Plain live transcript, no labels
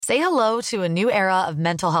Say hello to a new era of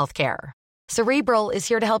mental health care. Cerebral is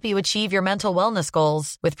here to help you achieve your mental wellness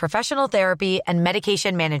goals with professional therapy and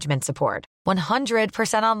medication management support.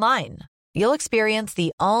 100% online. You'll experience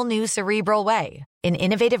the all-new Cerebral Way, an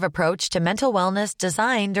innovative approach to mental wellness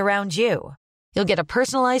designed around you. You'll get a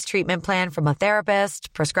personalized treatment plan from a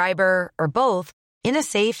therapist, prescriber, or both in a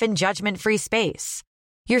safe and judgment-free space.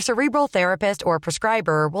 Your Cerebral therapist or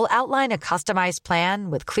prescriber will outline a customized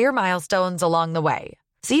plan with clear milestones along the way,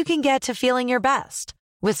 so you can get to feeling your best.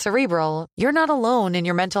 With Cerebral, you're not alone in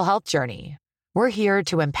your mental health journey. We're here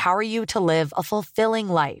to empower you to live a fulfilling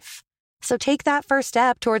life. So take that first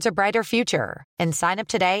step towards a brighter future and sign up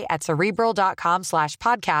today at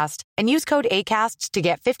Cerebral.com/podcast and use code ACAST to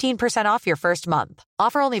get 15% off your first month.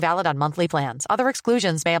 Offer only valid on monthly plans. Other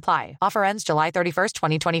exclusions may apply. Offer ends July 31st,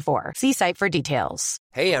 2024. See site for details.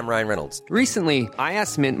 Hey, I'm Ryan Reynolds. Recently, I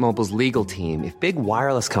asked Mint Mobile's legal team if big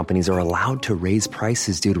wireless companies are allowed to raise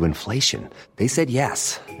prices due to inflation. They said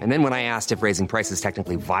yes. And then when I asked if raising prices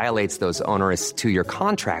technically violates those onerous two-year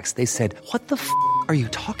contracts, they said, "What the f*** are you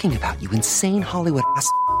talking about, you insane Hollywood ass?"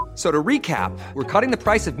 So to recap, we're cutting the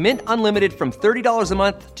price of Mint Unlimited from $30 a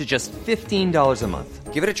month to just $15 a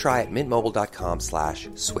month. Give it a try at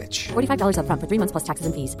mintmobile.com/switch. $45 up front for 3 months plus taxes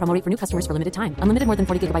and fees. Promo rate for new customers for limited time. Unlimited more than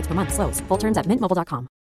 40 gigabytes per month. Slows full terms at mintmobile.com.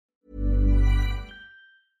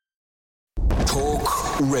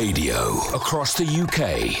 Talk Radio. Across the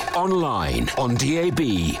UK. Online, on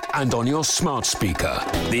DAB, and on your smart speaker.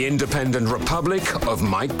 The Independent Republic of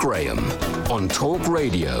Mike Graham. On Talk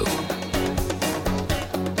Radio.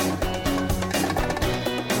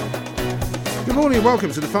 Good morning and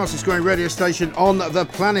welcome to the fastest growing radio station on the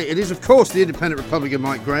planet. It is, of course, the Independent Republic of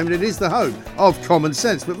Mike Graham, and it is the home of Common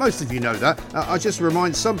Sense. But most of you know that. I just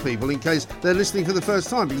remind some people in case they're listening for the first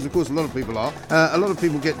time, because, of course, a lot of people are. A lot of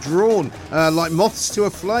people get drawn like moths to a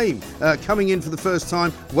flame coming in for the first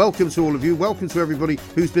time. Welcome to all of you. Welcome to everybody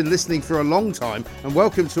who's been listening for a long time. And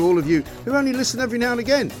welcome to all of you who only listen every now and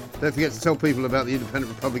again. Don't forget to tell people about the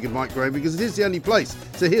Independent Republic of Mike Graham, because it is the only place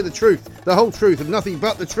to hear the truth, the whole truth, and nothing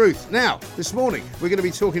but the truth. Now, this morning, we're going to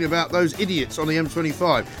be talking about those idiots on the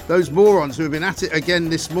M25, those morons who have been at it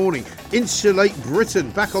again this morning. Insulate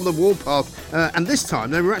Britain, back on the warpath, and this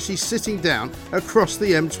time they were actually sitting down across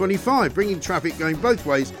the M25, bringing traffic going both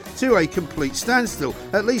ways to a complete standstill.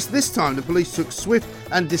 At least this time the police took swift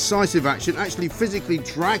and decisive action, actually physically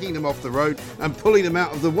dragging them off the road and pulling them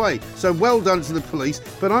out of the way. So well done to the police,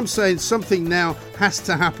 but I'm saying something now has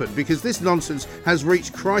to happen, because this nonsense has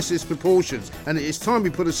reached crisis proportions, and it is time we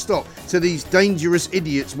put a stop to these dangerous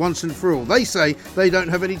idiots once and for all. They say they don't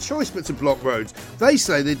have any choice but to block roads. They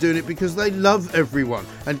say they're doing it because they love everyone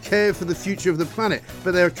and care for the future of the planet,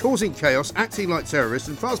 but they're causing chaos, acting like terrorists,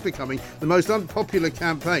 and fast becoming the most unpopular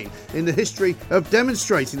campaign in the history of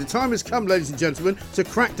demonstrating. The time has come, ladies and gentlemen, to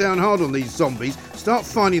crack down hard on these zombies, start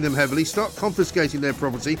fining them heavily, start confiscating their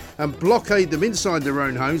property and blockade them inside their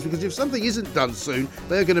own homes, because if something isn't done soon,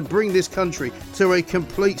 they are going to bring this country to a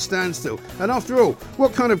complete standstill. And after all,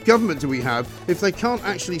 what kind of government do we have if they can't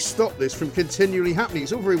actually stop this from continually happening?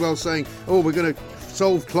 It's all very well saying, oh, we're going to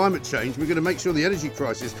solve climate change, we're going to make sure the energy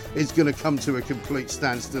crisis is going to come to a complete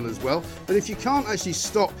standstill as well. But if you can't actually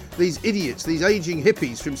stop these idiots, these ageing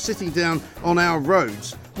hippies from sitting down on our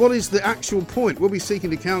roads, what is the actual point? We'll be seeking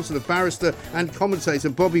the counsel of barrister and commentator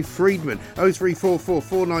Bobby Friedman. 0344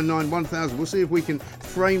 499 1000. We'll see if we can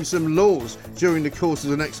frame some laws during the course of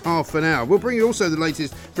the next half an hour. We'll bring you also the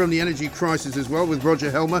latest from the energy crisis as well with Roger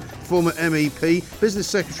Helmer, former MEP. Business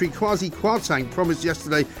Secretary Kwasi Kwarteng promised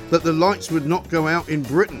yesterday that the lights would not go out in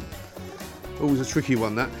Britain. Always a tricky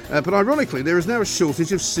one, that. But ironically, there is now a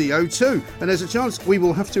shortage of CO2, and there's a chance we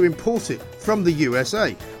will have to import it from the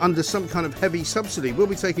USA under some kind of heavy subsidy. We'll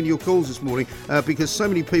be taking your calls this morning because so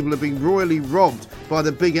many people are being royally robbed by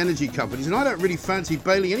the big energy companies, and I don't really fancy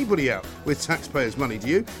bailing anybody out with taxpayers' money, do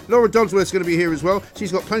you? Laura Dodsworth's going to be here as well.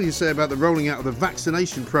 She's got plenty to say about the rolling out of the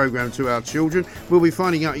vaccination programme to our children. We'll be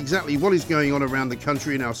finding out exactly what is going on around the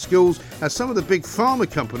country in our schools, as some of the big pharma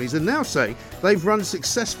companies are now saying they've run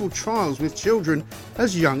successful trials with children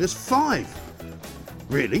as young as 5.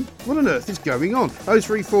 Really? What on earth is going on?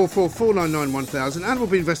 0344 499 1000, and we'll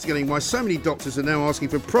be investigating why so many doctors are now asking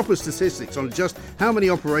for proper statistics on just how many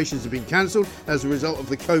operations have been cancelled as a result of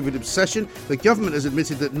the COVID obsession. The government has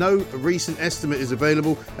admitted that no recent estimate is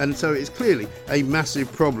available, and so it is clearly a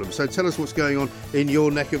massive problem. So tell us what's going on in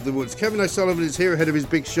your neck of the woods. Kevin O'Sullivan is here ahead of his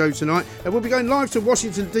big show tonight, and we'll be going live to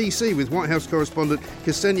Washington DC with White House correspondent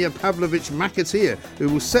Ksenia Pavlovich-Makatir, who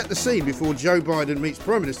will set the scene before Joe Biden meets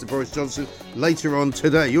Prime Minister Boris Johnson later on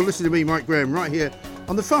today. You're listening to me, Mike Graham, right here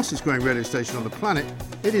on the fastest growing radio station on the planet.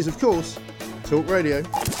 It is, of course, Talk Radio.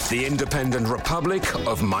 The Independent Republic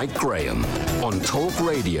of Mike Graham on Talk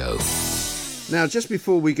Radio. Now, just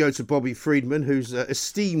before we go to Bobby Friedman, whose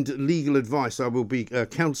esteemed legal advice I will be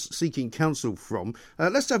seeking counsel from,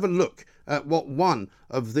 let's have a look at what one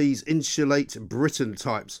of these Insulate Britain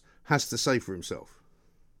types has to say for himself.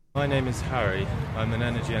 My name is Harry. I'm an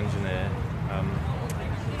energy engineer,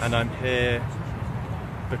 and I'm here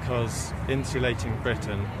because insulating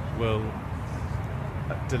Britain will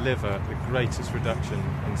deliver the greatest reduction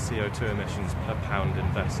in CO2 emissions per pound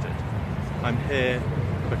invested. I'm here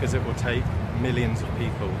because it will take millions of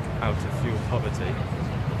people out of fuel poverty,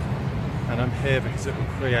 and I'm here because it will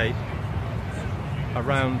create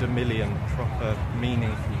around 1 million proper,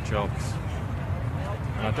 meaningful jobs.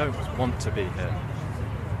 And I don't want to be here.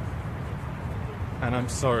 And I'm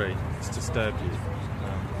sorry it's disturbed you,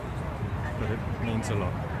 but it means a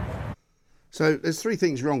lot. So there's three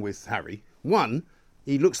things wrong with Harry. One,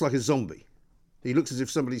 he looks like a zombie. He looks as if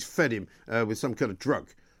somebody's fed him with some kind of drug.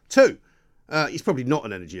 Two, he's probably not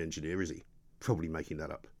an energy engineer, is he? Probably making that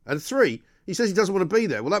up. And three, he says he doesn't want to be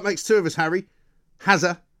there. Well, that makes two of us, Harry.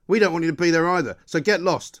 Hazza, we don't want you to be there either. So get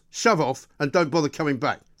lost, shove off, and don't bother coming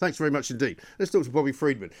back. Thanks very much indeed. Let's talk to Bobby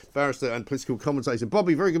Friedman, barrister and political commentator.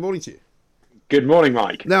 Bobby, very good morning to you. Good morning,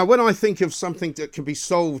 Mike. Now, when I think of something that can be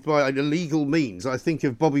solved by illegal means, I think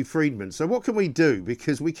of Bobby Friedman. So what can we do?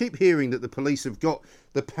 Because we keep hearing that the police have got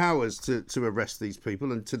the powers to arrest these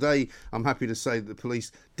people. And today, I'm happy to say that the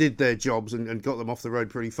police did their jobs and got them off the road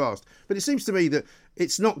pretty fast. But it seems to me that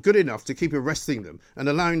it's not good enough to keep arresting them and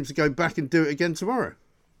allowing them to go back and do it again tomorrow.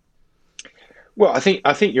 Well, I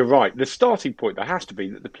think you're right. The starting point there has to be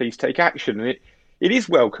that the police take action, and it is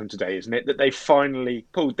welcome today, isn't it, that they finally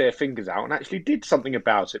pulled their fingers out and actually did something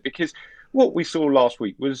about it, because what we saw last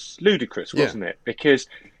week was ludicrous, wasn't it? Because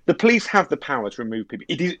the police have the power to remove people.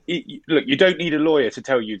 Look, you don't need a lawyer to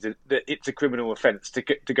tell you that it's a criminal offence to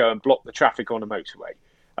go and block the traffic on a motorway.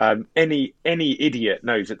 Any idiot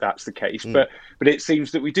knows that that's the case, but it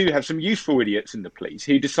seems that we do have some useful idiots in the police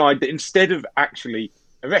who decide that instead of actually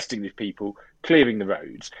arresting these people, clearing the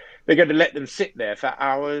roads, they're going to let them sit there for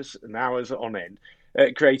hours and hours on end,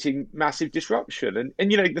 creating massive disruption.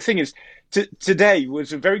 And you know, the thing is, today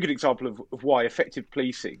was a very good example of why effective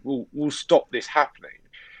policing will stop this happening.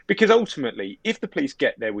 Because ultimately, if the police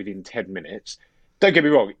get there within 10 minutes, don't get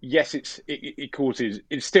me wrong, yes, it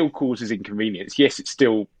still causes inconvenience. Yes, it's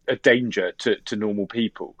still a danger to normal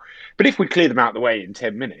people. But if we clear them out of the way in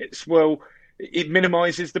 10 minutes, well, it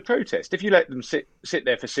minimises the protest. If you let them sit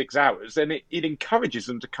there for 6 hours, then it encourages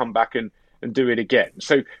them to come back and do it again.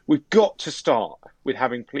 So we've got to start with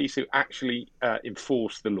having police who actually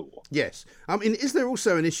enforce the law. Yes. I mean, is there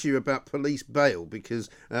also an issue about police bail?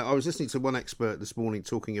 Because I was listening to one expert this morning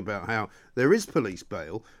talking about how there is police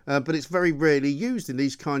bail, but it's very rarely used in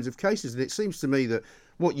these kinds of cases. And it seems to me that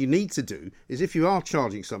what you need to do is, if you are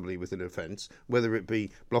charging somebody with an offence, whether it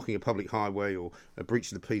be blocking a public highway or a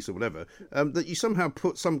breach of the peace or whatever, that you somehow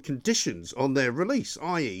put some conditions on their release,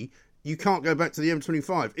 i.e., you can't go back to the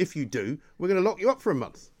M25. If you do, we're going to lock you up for a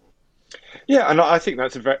month. Yeah, and I think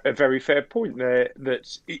that's a very fair point there,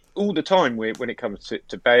 that all the time when it comes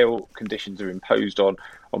to bail, conditions are imposed on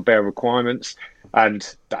bail requirements,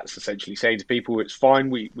 and that's essentially saying to people, it's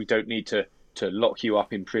fine, we don't need to lock you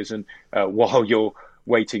up in prison while you're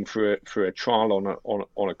waiting for a trial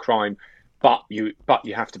on a crime, but you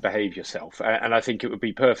have to behave yourself. And I think it would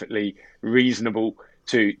be perfectly reasonable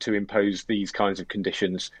to impose these kinds of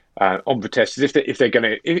conditions on protesters if they're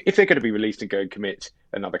going to be released and go and commit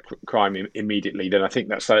another crime immediately. Then I think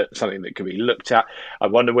that's something that could be looked at. I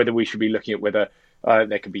wonder whether we should be looking at whether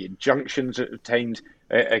there can be injunctions obtained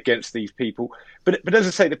against these people. But as I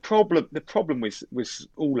say, the problem with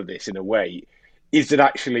all of this, in a way, is that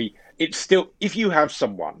actually it's still, if you have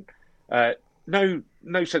someone,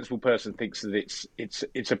 no sensible person thinks that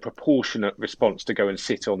it's a proportionate response to go and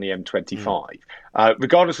sit on the M25,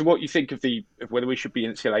 regardless of what you think of whether we should be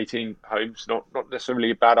insulating homes. Not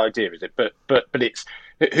necessarily a bad idea, is it? But it's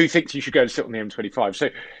who thinks you should go and sit on the M25. So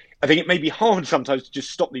I think it may be hard sometimes to just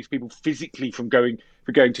stop these people physically from going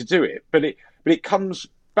to do it. But it comes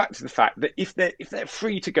back to the fact that if they're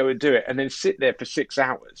free to go and do it and then sit there for 6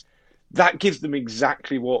 hours, that gives them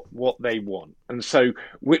exactly what they want. And so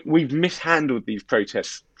we've mishandled these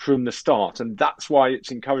protests from the start, and that's why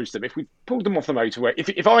it's encouraged them. If we pulled them off the motorway,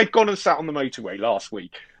 if I'd gone and sat on the motorway last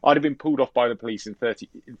week, I'd have been pulled off by the police in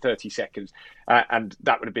 30 seconds, and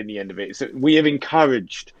that would have been the end of it. So we have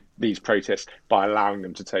encouraged these protests by allowing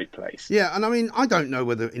them to take place. Yeah, and I mean, I don't know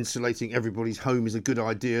whether insulating everybody's home is a good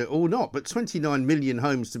idea or not, but 29 million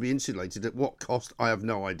homes to be insulated at what cost, I have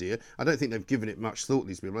no idea. I don't think they've given it much thought,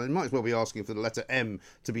 these people. They might as well be asking for the letter M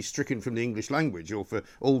to be stricken from the English language, or for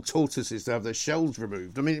all tortoises to have their shells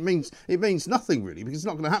removed. I mean, it means nothing, really, because it's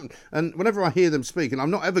not going to happen. And whenever I hear them speak, and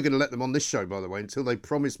I'm not ever going to let them on this show, by the way, until they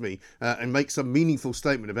promise me and make some meaningful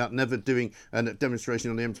statement about never doing a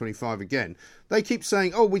demonstration on the M25 again, they keep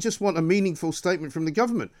saying, oh, we just want a meaningful statement from the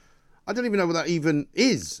government. I don't even know what that even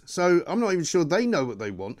is. So I'm not even sure they know what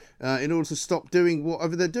they want in order to stop doing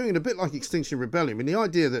whatever they're doing. And a bit like Extinction Rebellion. I mean, the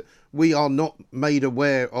idea that we are not made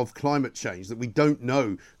aware of climate change, that we don't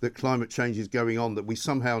know that climate change is going on, that we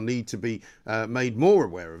somehow need to be made more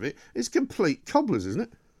aware of it, is complete cobblers, isn't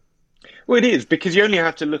it? Well, it is, because you only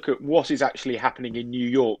have to look at what is actually happening in New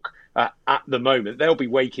York at the moment. They'll be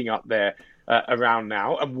waking up there around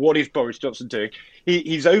now. And what is Boris Johnson doing?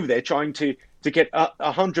 He's over there trying to get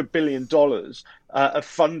 $100 billion of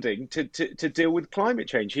funding to deal with climate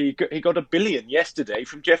change. He got $1 billion yesterday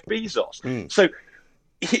from Jeff Bezos. So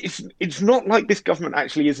it's not like this government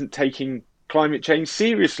actually isn't taking climate change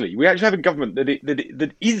seriously. We actually have a government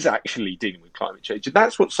that is actually dealing with climate change. And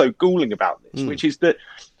that's what's so galling about this, which is that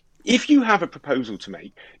if you have a proposal to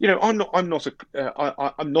make, I'm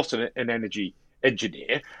not an energy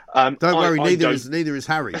engineer. Don't worry, neither is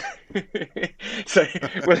Harry. So,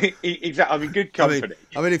 well, exactly. I'm in good company.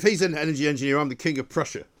 I mean, if he's an energy engineer, I'm the king of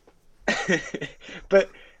Prussia. But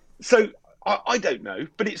so I don't know.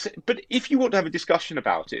 But if you want to have a discussion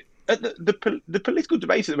about it, the political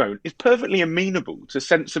debate at the moment is perfectly amenable to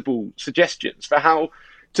sensible suggestions for how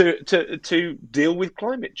to deal with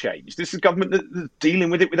climate change. This is a government that's dealing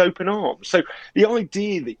with it with open arms. So the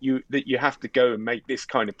idea that you have to go and make this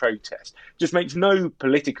kind of protest just makes no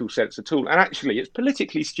political sense at all. And actually, it's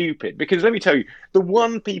politically stupid, because let me tell you, the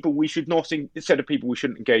one set of people we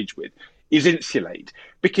shouldn't engage with is Insulate.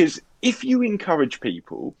 Because if you encourage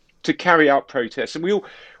people to carry out protests, and we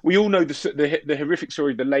all know the horrific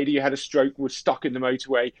story of the lady who had a stroke, was stuck in the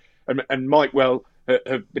motorway, and might well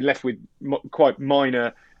have been left with quite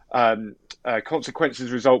minor consequences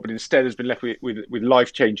as a result, but instead has been left with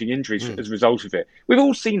life-changing injuries as a result of it. We've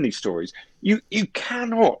all seen these stories. You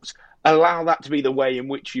cannot allow that to be the way in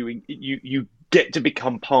which you get to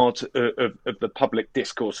become part of the public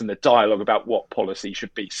discourse and the dialogue about what policy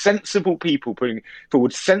should be. Sensible people putting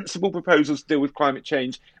forward sensible proposals to deal with climate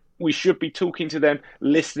change. We should be talking to them,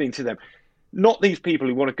 listening to them. Not these people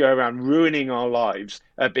who want to go around ruining our lives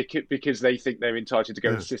because they think they're entitled to go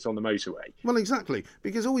and sit on the motorway. Well, exactly,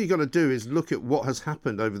 because all you've got to do is look at what has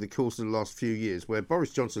happened over the course of the last few years, where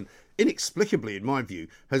Boris Johnson, inexplicably, in my view,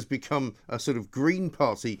 has become a sort of Green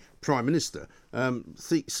Party Prime Minister,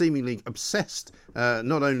 seemingly obsessed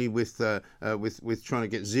not only with trying to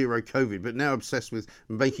get zero COVID, but now obsessed with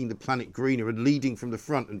making the planet greener and leading from the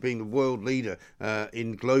front and being the world leader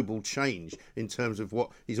in global change in terms of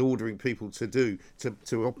what he's ordering people to do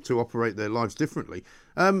to operate their lives differently.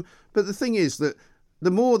 But the thing is that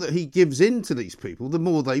the more that he gives in to these people, the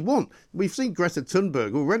more they want. We've seen Greta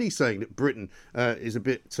Thunberg already saying that Britain is a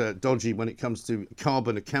bit dodgy when it comes to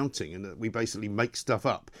carbon accounting, and that we basically make stuff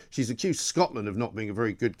up. She's accused Scotland of not being a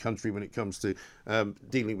very good country when it comes to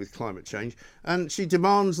dealing with climate change, and she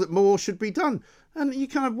demands that more should be done. And you're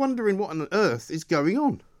kind of wondering what on earth is going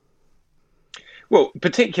on. Well,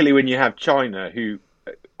 particularly when you have China, who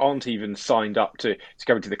aren't even signed up to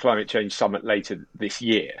going to the climate change summit later this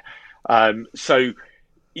year. So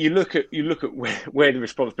you look at where the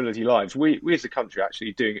responsibility lies. We as a country are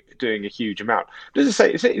actually doing a huge amount. But as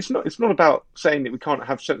I say, it's not about saying that we can't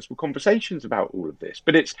have sensible conversations about all of this.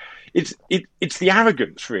 But it's the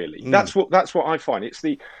arrogance, really. That's what I find. It's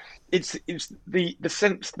the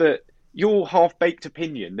sense that your half-baked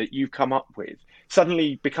opinion that you've come up with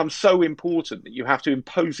suddenly becomes so important that you have to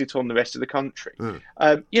impose it on the rest of the country.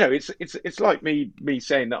 It's like me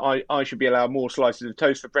saying that I should be allowed more slices of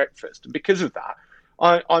toast for breakfast, and because of that,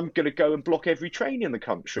 I'm going to go and block every train in the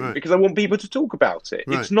country because I want people to talk about it.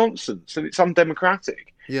 It's nonsense and it's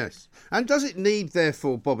undemocratic. Yes. And does it need,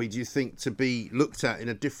 therefore, Bobby, do you think, to be looked at in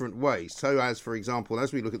a different way? So as, for example,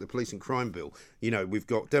 as we look at the police and crime bill, we've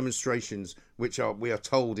got demonstrations which we are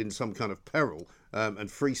told in some kind of peril, and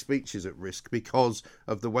free speech is at risk because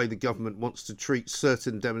of the way the government wants to treat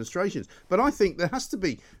certain demonstrations. But I think there has to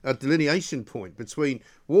be a delineation point between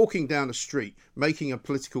walking down a street, making a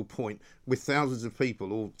political point with thousands of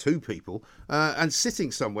people or two people, and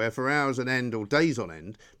sitting somewhere for hours on end or days on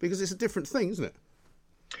end, because it's a different thing, isn't it?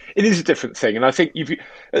 It is a different thing, and I think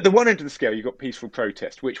at the one end of the scale, you've got peaceful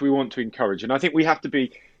protest, which we want to encourage, and I think we have to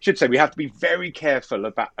be very careful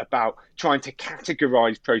about trying to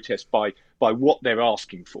categorise protests by what they're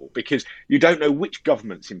asking for, because you don't know which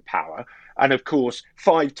government's in power, and of course,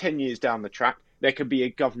 5-10 years down the track, there could be a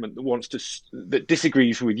government that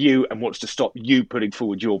disagrees with you and wants to stop you putting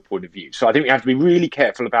forward your point of view. So I think we have to be really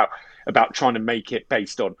careful about trying to make it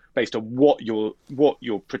based on what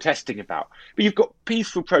you're protesting about. But you've got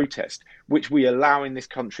peaceful protest, which we allow in this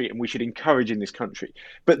country and we should encourage in this country.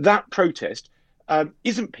 But that protest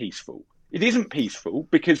isn't peaceful. It isn't peaceful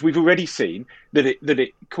because we've already seen that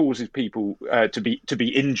it causes people to be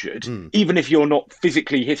injured. Even if you're not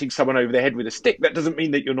physically hitting someone over the head with a stick, that doesn't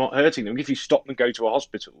mean that you're not hurting them. If you stop and go to a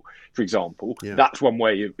hospital, for example, that's one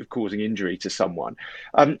way of causing injury to someone.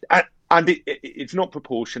 And it's not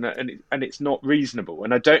proportionate and it's not reasonable.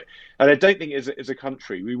 And I don't think as a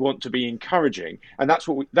country we want to be encouraging. And that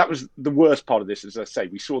was the worst part of this. As I say,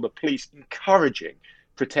 we saw the police encouraging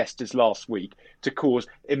protesters last week to cause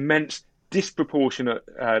immense disproportionate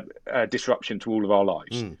disruption to all of our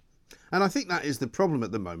lives. And I think that is the problem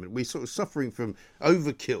at the moment. We're sort of suffering from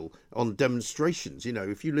overkill on demonstrations. You know,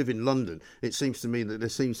 if you live in London, it seems to me that there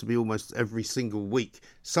seems to be almost every single week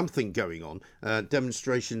something going on,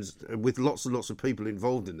 demonstrations with lots and lots of people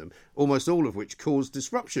involved in them, almost all of which cause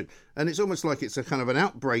disruption. And it's almost like it's a kind of an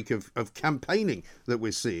outbreak of campaigning that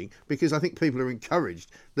we're seeing, because I think people are encouraged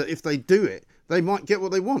that if they do it, they might get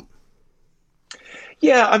what they want.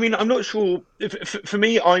 Yeah, I mean, I'm not sure. For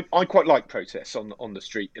me, I quite like protests on the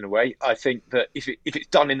street in a way. I think that if it's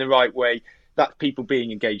done in the right way, that's people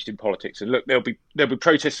being engaged in politics. And look, there'll be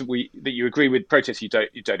protests that you agree with, protests you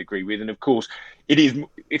don't agree with. And of course, it is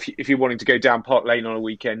if you're wanting to go down Park Lane on a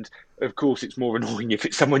weekend, of course, it's more annoying if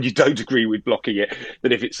it's someone you don't agree with blocking it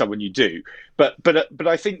than if it's someone you do. But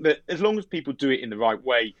I think that as long as people do it in the right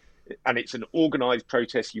way and it's an organised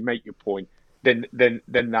protest, you make your point. Then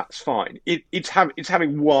that's fine. It's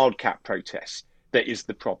having wildcat protests that is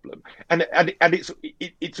the problem, and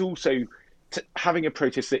it's also having a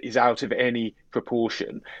protest that is out of any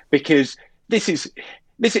proportion, because this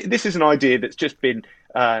is an idea that's just been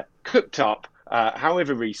cooked up,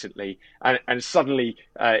 however recently, and suddenly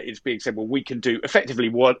it's being said, well, we can do effectively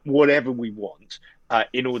whatever we want.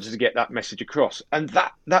 In order to get that message across. And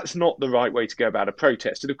that's not the right way to go about a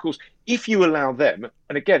protest. And of course, if you allow them,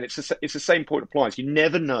 and again, it's the same point applies, you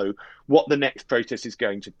never know what the next protest is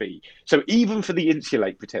going to be. So even for the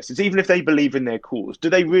Insulate protesters, even if they believe in their cause, do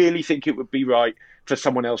they really think it would be right for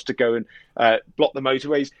someone else to go and block the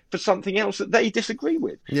motorways for something else that they disagree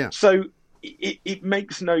with? Yeah. So it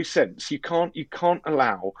makes no sense. You can't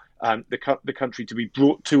allow the country to be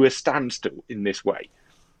brought to a standstill in this way.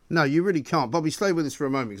 No, you really can't. Bobby, stay with us for a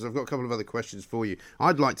moment because I've got a couple of other questions for you.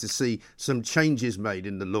 I'd like to see some changes made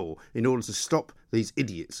in the law in order to stop these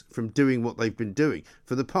idiots from doing what they've been doing.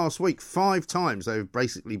 For the past week, 5 times they've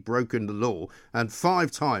basically broken the law, and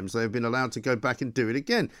 5 times they've been allowed to go back and do it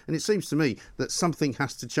again. And it seems to me that something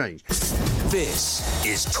has to change. This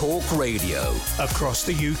is Talk Radio. Across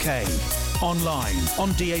the UK. Online,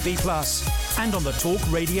 on DAB+, and on the Talk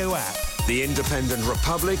Radio app. The Independent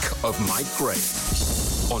Republic of Mike Graham.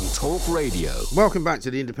 On Talk Radio. Welcome back to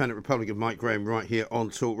the Independent Republic of Mike Graham right here on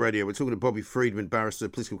Talk Radio. We're talking to Bobby Friedman, barrister,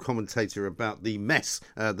 political commentator, about the mess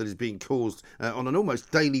that is being caused on an almost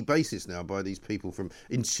daily basis now by these people from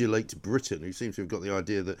Insulate Britain, who seem to have got the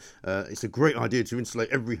idea that it's a great idea to insulate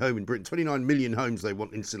every home in Britain. 29 million homes they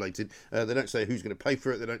want insulated. They don't say who's going to pay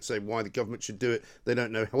for it. They don't say why the government should do it. They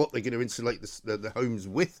don't know what they're going to insulate the homes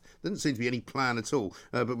with. There doesn't seem to be any plan at all.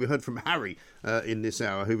 But we heard from Harry in this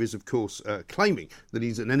hour, who is, of course, claiming that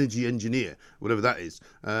he's an energy engineer, whatever that is,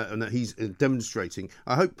 and that he's demonstrating.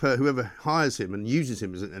 I hope whoever hires him and uses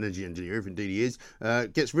him as an energy engineer, if indeed he is,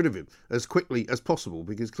 gets rid of him as quickly as possible,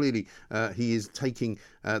 because clearly he is taking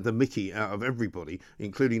the mickey out of everybody,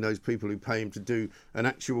 including those people who pay him to do an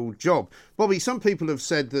actual job. Bobby, some people have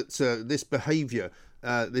said that this behaviour,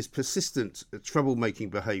 this persistent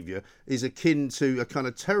troublemaking behaviour, is akin to a kind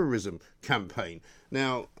of terrorism campaign.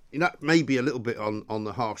 Now, that may be a little bit on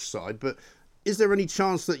the harsh side, but is there any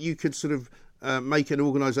chance that you could sort of make an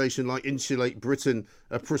organisation like Insulate Britain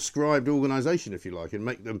a prescribed organisation, if you like, and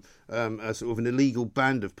make them a sort of an illegal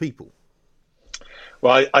band of people?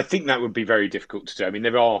 Well, I think that would be very difficult to do. I mean,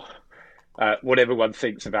 there are, whatever one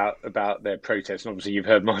thinks about their protests, and obviously you've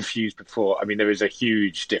heard my views before, I mean, there is a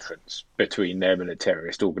huge difference between them and a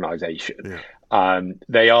terrorist organisation. Yeah.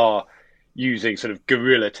 They are using sort of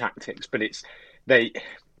guerrilla tactics, but they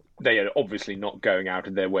are obviously not going out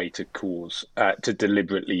of their way to cause, to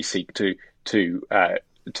deliberately seek to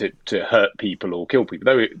to hurt people or kill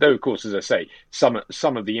people. Though of course, as I say, some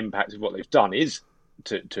of the impact of what they've done is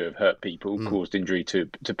to have hurt people, caused injury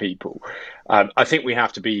to people. I think we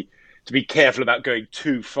have to be careful about going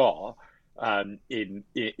too far in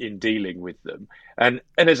dealing with them. And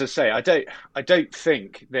as I say, I don't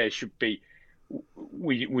think there should be.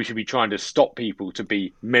 We should be trying to stop people to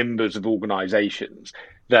be members of organisations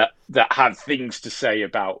that have things to say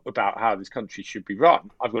about how this country should be run.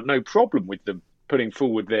 I've got no problem with them putting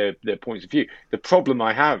forward their points of view. The problem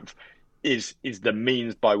I have is the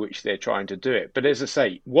means by which they're trying to do it. But as I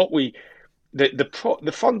say,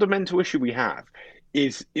 the fundamental issue we have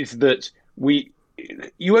is that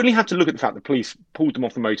you only have to look at the fact the police pulled them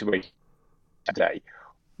off the motorway today.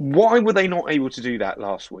 Why were they not able to do that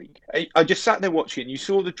last week? I just sat there watching, and you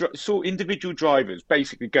saw individual drivers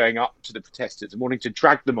basically going up to the protesters and wanting to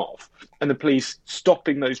drag them off, and the police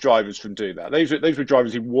stopping those drivers from doing that. Those were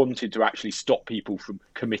drivers who wanted to actually stop people from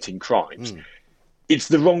committing crimes. It's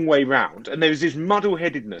the wrong way round, and there's this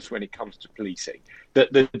muddle-headedness when it comes to policing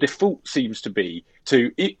that the default seems to be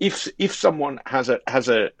to if someone has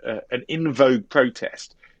an in vogue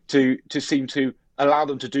protest to seem to allow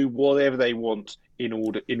them to do whatever they want in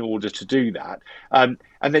order to do that, and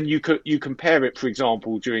then you compare it, for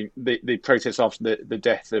example, during the protests after the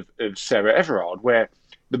death of Sarah Everard, where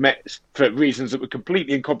the Met, for reasons that were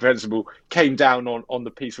completely incomprehensible, came down on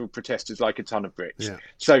the peaceful protesters like a ton of bricks. Yeah.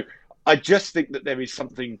 So I just think that there is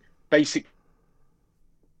something basically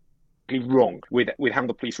wrong with how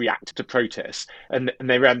the police react to protests, and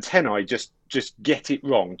their antennae just get it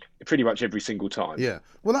wrong pretty much every single time. Yeah,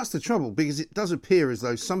 well, that's the trouble, because it does appear as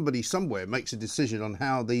though somebody somewhere makes a decision on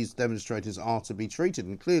how these demonstrators are to be treated,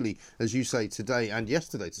 and clearly, as you say, today and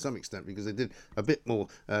yesterday to some extent, because they did a bit more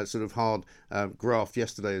sort of hard graft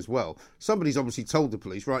yesterday as well. Somebody's obviously told the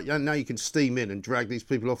police, right, now you can steam in and drag these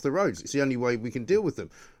people off the roads. It's the only way we can deal with them.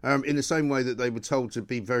 In the same way that they were told to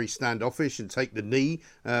be very standoffish and take the knee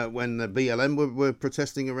when the BLM were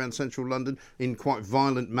protesting around central London in quite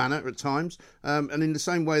violent manner at times. And in the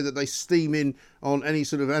same way that they steam in on any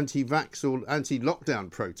sort of anti-vax or anti-lockdown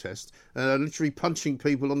protest, literally punching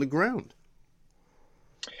people on the ground.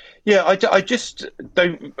 Yeah, I just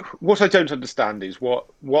don't. What I don't understand is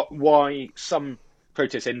why some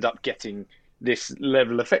protests end up getting this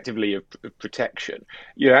level, effectively, of protection.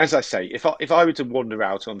 You know, as I say, if I were to wander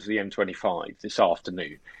out onto the M25 this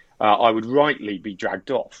afternoon, I would rightly be dragged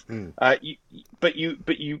off. But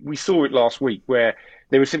we saw it last week where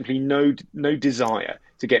there was simply no desire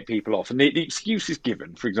to get people off. And the excuse is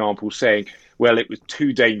given, for example, saying, well, it was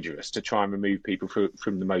too dangerous to try and remove people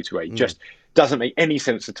from the motorway. Just doesn't make any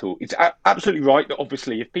sense at all. It's absolutely right that,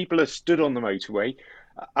 obviously, if people are stood on the motorway,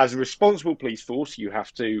 as a responsible police force, you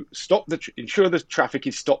have to ensure the traffic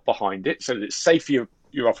is stopped behind it so that it's safe for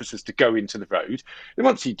your officers to go into the road. And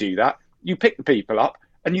once you do that, you pick the people up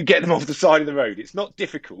and you get them off the side of the road. It's not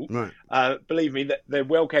difficult. Right. Believe me, that they're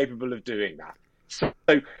well capable of doing that. So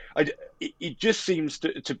it just seems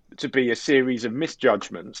to be a series of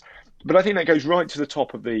misjudgments. But I think that goes right to the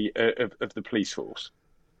top of the police force.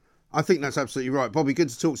 I think that's absolutely right. Bobby, good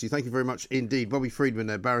to talk to you. Thank you very much indeed. Bobby Friedman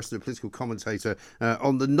there, barrister, political commentator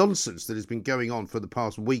on the nonsense that has been going on for the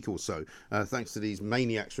past week or so, thanks to these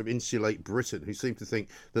maniacs from Insulate Britain, who seem to think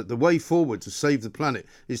that the way forward to save the planet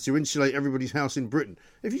is to insulate everybody's house in Britain.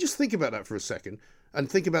 If you just think about that for a second, and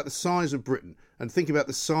think about the size of Britain, and think about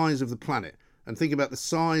the size of the planet, and think about the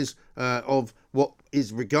size of what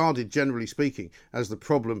is regarded, generally speaking, as the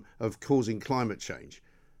problem of causing climate change.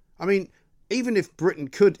 I mean, even if Britain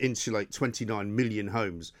could insulate 29 million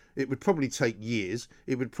homes, it would probably take years.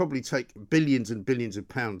 It would probably take billions and billions of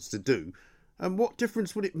pounds to do. And what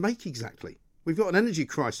difference would it make exactly? We've got an energy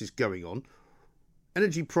crisis going on.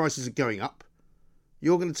 Energy prices are going up.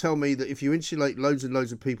 You're going to tell me that if you insulate loads and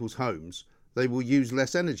loads of people's homes, they will use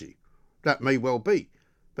less energy. That may well be.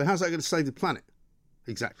 But how's that going to save the planet?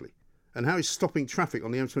 Exactly. And how is stopping traffic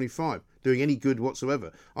on the M25 doing any good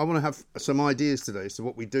whatsoever? I want to have some ideas today as to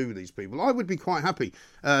what we do with these people. I would be quite happy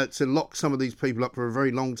to lock some of these people up for a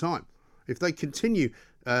very long time. If they continue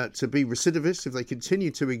to be recidivists, if they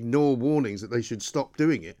continue to ignore warnings that they should stop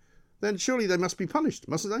doing it, then surely they must be punished,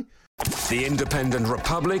 mustn't they? The Independent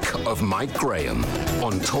Republic of Mike Graham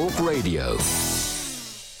on Talk Radio.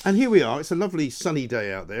 And here we are. It's a lovely sunny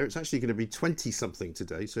day out there. It's actually going to be 20-something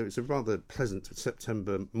today, so it's a rather pleasant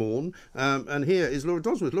September morn. And here is Laura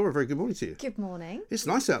Dosworth. Laura, very good morning to you. Good morning. It's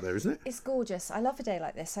nice out there, isn't it? It's gorgeous. I love a day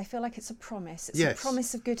like this. I feel like it's a promise. It's Yes. a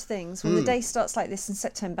promise of good things when the day starts like this in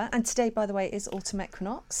September. And today, by the way, is autumn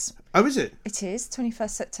equinox. Oh, is it? It is,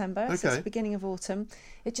 21st September. So it's the beginning of autumn.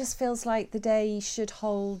 It just feels like the day should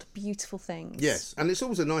hold beautiful things. Yes, and it's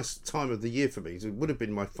always a nice time of the year for me. It would have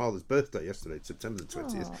been my father's birthday yesterday, September the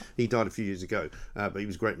 20th. Aww. He died a few years ago, but he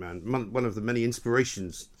was a great man. One of the many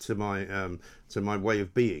inspirations to my way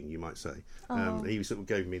of being, you might say. He sort of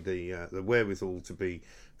gave me the wherewithal to be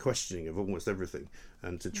questioning of almost everything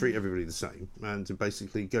and to treat everybody the same and to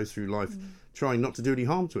basically go through life trying not to do any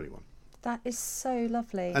harm to anyone. That is so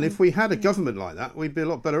lovely. And if we had a government like that, we'd be a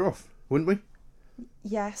lot better off, wouldn't we?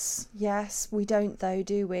 Yes. We don't, though,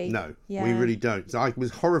 do we? No, yeah. we really don't. So I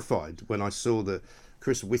was horrified when I saw that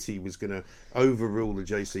Chris Whitty was going to overrule the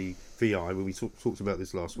JCVI. We talked about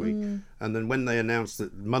this last week. And then when they announced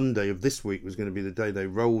that Monday of this week was going to be the day they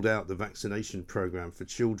rolled out the vaccination programme for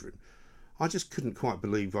children, I just couldn't quite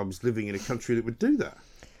believe I was living in a country that would do that.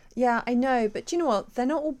 Yeah, I know, but do you know what? They're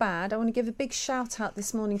not all bad. I want to give a big shout out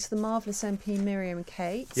this morning to the marvellous MP Miriam and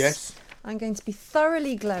Kate. Yes. I'm going to be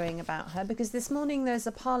thoroughly glowing about her because this morning there's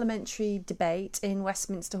a parliamentary debate in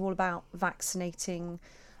Westminster Hall about vaccinating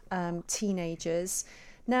teenagers.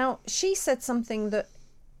 Now, she said something that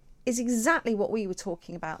is exactly what we were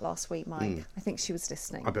talking about last week, Mike. I think she was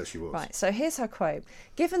listening. I bet she was. Right, so here's her quote.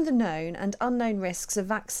 Given the known and unknown risks of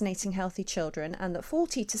vaccinating healthy children and that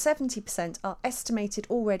 40 to 70% are estimated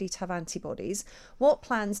already to have antibodies, what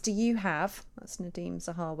plans do you have, that's Nadeem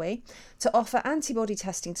Zahawi, to offer antibody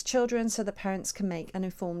testing to children so that parents can make an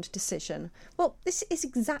informed decision? Well, this is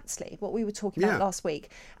exactly what we were talking about last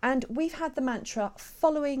week. And we've had the mantra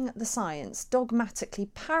following the science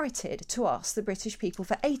dogmatically parroted to us, the British people,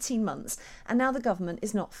 for 18 months, and now the government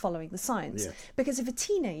is not following the science. Yes. Because if a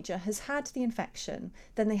teenager has had the infection,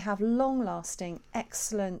 then they have long-lasting,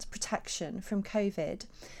 excellent protection from COVID,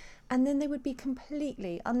 and then they would be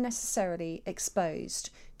completely unnecessarily exposed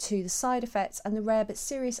to the side effects and the rare but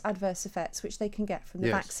serious adverse effects which they can get from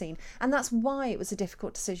the vaccine. And that's why it was a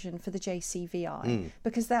difficult decision for the JCVI,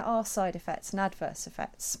 because there are side effects and adverse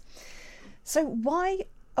effects. So why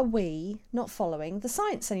are we not following the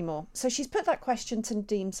science anymore? So she's put that question to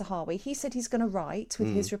Nadeem Zahawi. He said he's going to write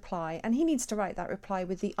with his reply, and he needs to write that reply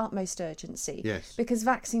with the utmost urgency. Yes. Because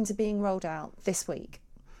vaccines are being rolled out this week.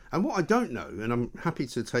 And what I don't know, and I'm happy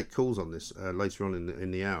to take calls on this later on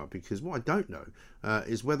in the hour, because what I don't know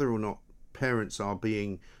is whether or not parents are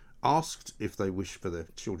being asked if they wish for their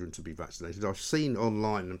children to be vaccinated. I've seen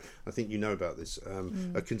online, and I think you know about this,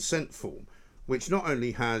 a consent form, which not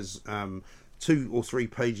only has 2 or 3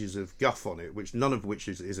 pages of guff on it, which none of which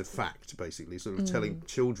is a fact, basically, sort of telling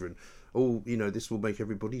children, this will make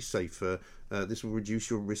everybody safer, this will reduce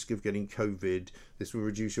your risk of getting COVID, this will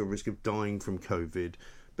reduce your risk of dying from COVID.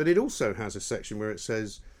 But it also has a section where it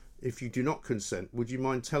says, if you do not consent, would you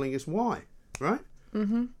mind telling us why? Right?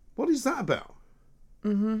 Mm-hmm. What is that about?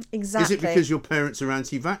 Mm-hmm. Exactly. Is it because your parents are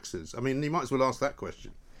anti-vaxxers? I mean, you might as well ask that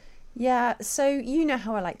question. Yeah, so you know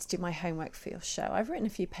how I like to do my homework for your show. I've written a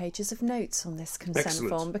few pages of notes on this consent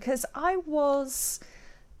form because I was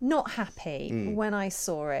not happy when I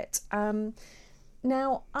saw it.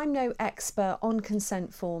 Now, I'm no expert on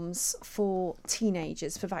consent forms for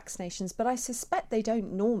teenagers for vaccinations, but I suspect they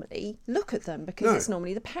don't normally look at them because it's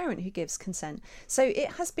normally the parent who gives consent. So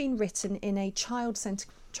it has been written in a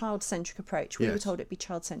child-centric approach. We were told it'd be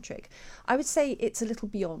child-centric. I would say it's a little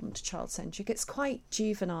beyond child-centric. It's quite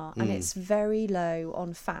juvenile and it's very low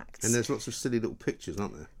on facts. And there's lots of silly little pictures,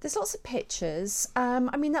 aren't there? There's lots of pictures.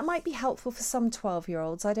 I mean, that might be helpful for some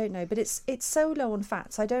 12-year-olds. I don't know. But it's so low on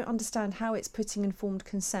facts. I don't understand how it's putting informed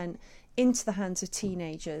consent into the hands of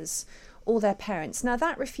teenagers or their parents. Now,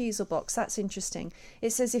 that refusal box, that's interesting.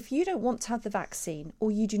 It says, if you don't want to have the vaccine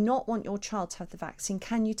or you do not want your child to have the vaccine,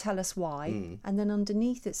 can you tell us why? And then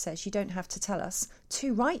underneath it says, you don't have to tell us.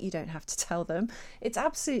 Too right, you don't have to tell them. It's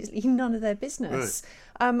absolutely none of their business.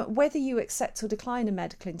 Right. Whether you accept or decline a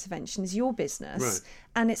medical intervention is your business,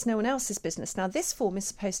 and it's no one else's business. Now, this form is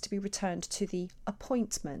supposed to be returned to the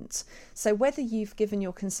appointment. So whether you've given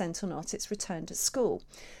your consent or not, it's returned at school.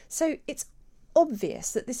 So it's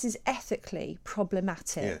obvious that this is ethically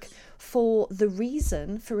problematic for the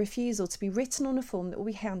reason for refusal to be written on a form that will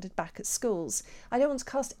be handed back at schools. I don't want to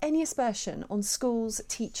cast any aspersion on schools,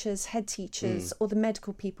 teachers, head teachers, or the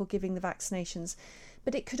medical people giving the vaccinations,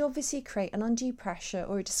 but it could obviously create an undue pressure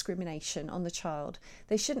or a discrimination on the child.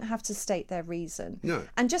 They shouldn't have to state their reason. No.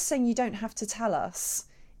 And just saying you don't have to tell us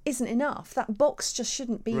isn't enough. That box just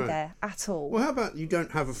shouldn't be Right. there at all. Well, how about you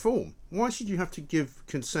don't have a form? Why should you have to give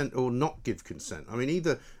consent or not give consent? I mean,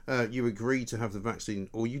 either you agree to have the vaccine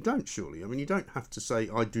or you don't, surely. I mean, you don't have to say,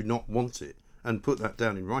 I do not want it, and put that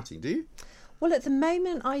down in writing, do you? Well, at the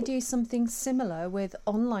moment, I do something similar with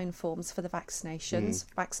online forms for the vaccinations.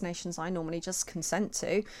 Vaccinations I normally just consent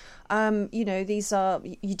to. These are,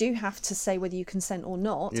 you do have to say whether you consent or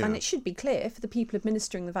not, and it should be clear for the people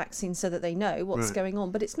administering the vaccine so that they know what's going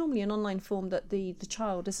on. But it's normally an online form that the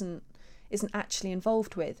child isn't actually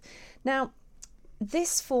involved with. Now,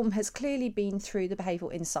 this form has clearly been through the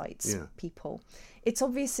behavioural insights people. It's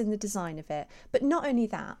obvious in the design of it. But not only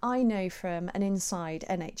that, I know from an inside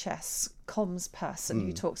NHS comms person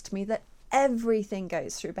who talks to me that everything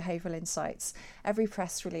goes through behavioural insights. Every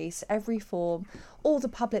press release, every form, all the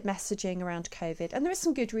public messaging around COVID. And there are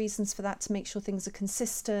some good reasons for that, to make sure things are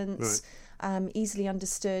consistent, easily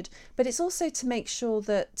understood. But it's also to make sure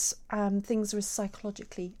that things are as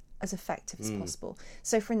psychologically as effective as possible.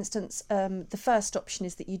 So, for instance, the first option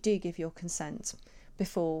is that you do give your consent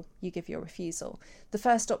before you give your refusal. The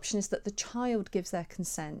first option is that the child gives their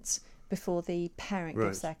consent before the parent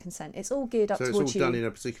gives their consent. It's all geared up towards you. So it's all done in a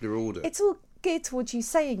particular order? It's all geared towards you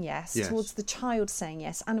saying yes, towards the child saying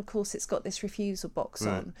yes. And of course it's got this refusal box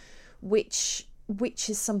on, which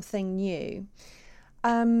is something new.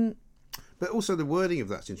 But also the wording of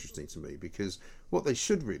that's interesting to me, because what they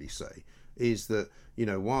should really say is that,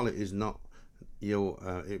 while it is not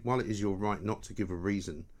while it is your right not to give a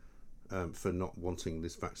reason for not wanting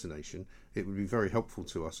this vaccination, it would be very helpful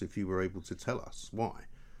to us if you were able to tell us why,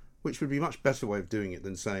 which would be a much better way of doing it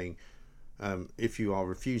than saying, if you are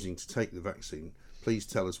refusing to take the vaccine, please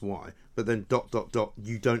tell us why, but then ...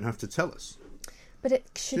 you don't have to tell us. But it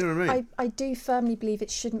should. Do you know what I mean? I do firmly believe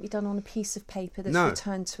it shouldn't be done on a piece of paper that's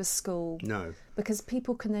returned to a school. No. Because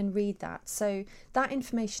people can then read that. So that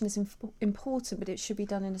information is important, but it should be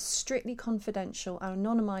done in a strictly confidential and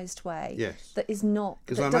anonymised way. Yes. That is not.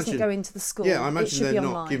 That doesn't go into the school. Yeah, I imagine they're not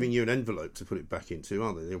online. giving you an envelope to put it back into,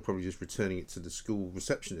 are they? They're probably just returning it to the school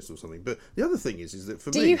receptionist or something. But the other thing is that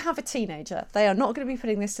for me, do you have a teenager? They are not going to be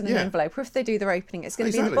putting this in an envelope. Or if they do, they're opening it. It's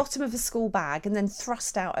going to be in the bottom of a school bag and then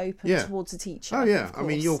thrust out open towards a teacher. Oh yeah, I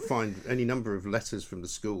mean, you'll find any number of letters from the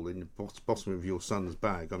school in the bottom of your son's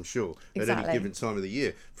bag, I'm sure, at any given time of the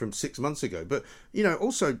year from 6 months ago. But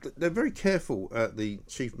also they're very careful at the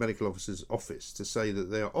Chief Medical Officer's office to say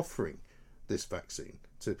that they are offering this vaccine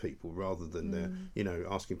to people rather than they're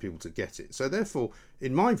asking people to get it. So therefore,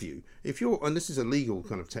 in my view, if you're, and this is a legal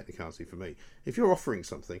kind of technicality for me, if you're offering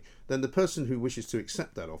something, then the person who wishes to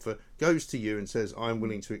accept that offer goes to you and says, I'm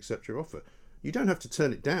willing to accept your offer. You don't have to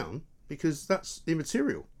turn it down, because that's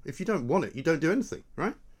immaterial. If you don't want it, you don't do anything,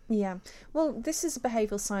 right? Yeah. Well, this is a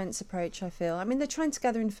behavioural science approach, I feel. I mean, they're trying to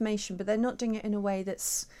gather information, but they're not doing it in a way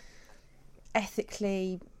that's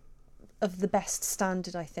ethically of the best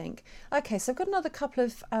standard, I think. Okay, so I've got another couple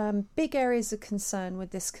of big areas of concern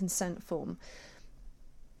with this consent form.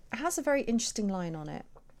 It has a very interesting line on it.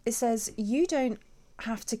 It says, you don't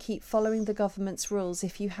have to keep following the government's rules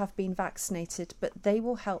if you have been vaccinated, but they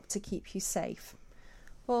will help to keep you safe.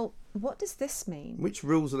 Well, what does this mean? Which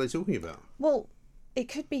rules are they talking about? Well, it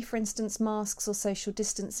could be, for instance, masks or social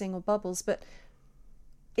distancing or bubbles, but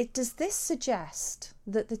does this suggest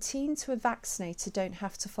that the teens who are vaccinated don't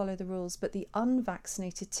have to follow the rules, but the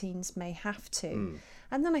unvaccinated teens may have to?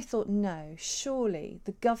 And then I thought, no, surely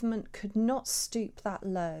the government could not stoop that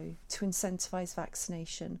low to incentivise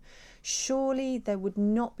vaccination. Surely there would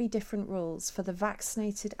not be different rules for the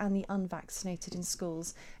vaccinated and the unvaccinated in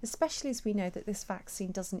schools, especially as we know that this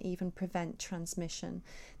vaccine doesn't even prevent transmission.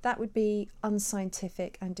 That would be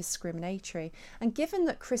unscientific and discriminatory. And given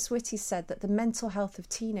that Chris Whitty said that the mental health of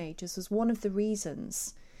teenagers was one of the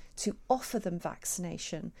reasons to offer them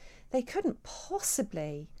vaccination, they couldn't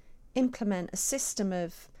possibly implement a system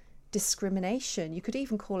of discrimination. You could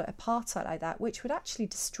even call it apartheid like that, which would actually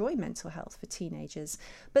destroy mental health for teenagers.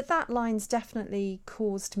 But that line's definitely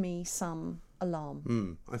caused me some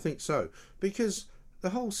alarm. I think so, because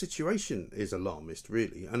the whole situation is alarmist,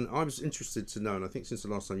 really. And I was interested to know, and I think since the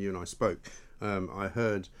last time you and I spoke, I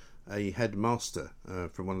heard a headmaster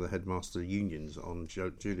from one of the headmaster unions on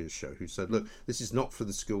Julia's show who said, look, this is not for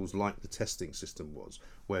the schools like the testing system was,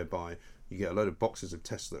 whereby you get a load of boxes of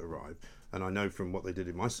tests that arrive. And I know from what they did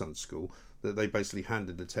in my son's school that they basically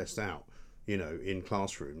handed the test out, in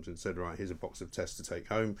classrooms and said, right, here's a box of tests to take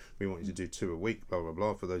home. We want you to do 2 a week, blah, blah,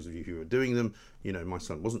 blah. For those of you who are doing them, my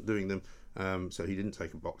son wasn't doing them, so he didn't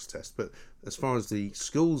take a box test. But as far as the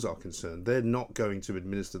schools are concerned, they're not going to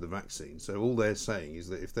administer the vaccine. So all they're saying is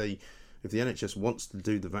that if the NHS wants to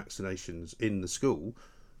do the vaccinations in the school,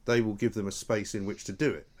 they will give them a space in which to do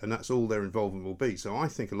it, and that's all their involvement will be. So I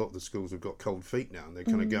think a lot of the schools have got cold feet now, and they're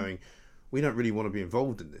kind of going, we don't really want to be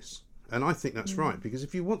involved in this. And I think that's right, because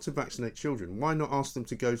if you want to vaccinate children, why not ask them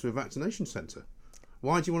to go to a vaccination centre?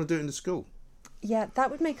 Why do you want to do it in the school? Yeah, that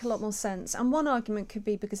would make a lot more sense. And one argument could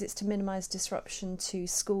be because it's to minimise disruption to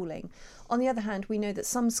schooling. On the other hand, we know that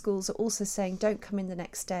some schools are also saying don't come in the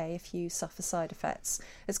next day if you suffer side effects.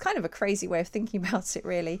 It's kind of a crazy way of thinking about it,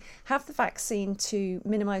 really. Have the vaccine to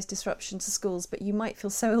minimise disruption to schools, but you might feel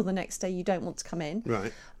so ill the next day you don't want to come in.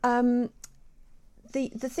 Right.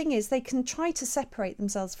 The thing is, they can try to separate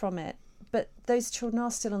themselves from it, but those children are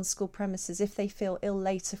still on school premises. If they feel ill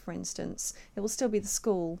later, for instance, it will still be the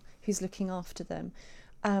school who's looking after them.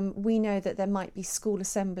 We know that there might be school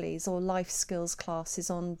assemblies or life skills classes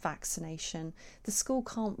on vaccination. The school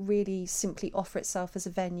can't really simply offer itself as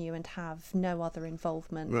a venue and have no other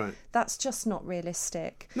involvement. Right. That's just not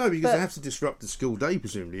realistic. No, because they have to disrupt the school day,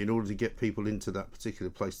 presumably, in order to get people into that particular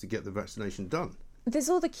place to get the vaccination done. There's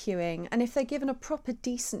all the queuing, and if they're given a proper,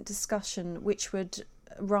 decent discussion which would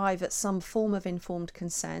arrive at some form of informed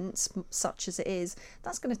consent, such as it is,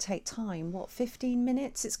 that's going to take time. 15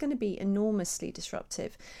 minutes? It's going to be enormously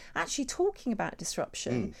disruptive. Actually, talking about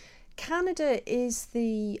disruption, Canada is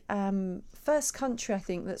the first country, I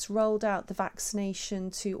think, that's rolled out the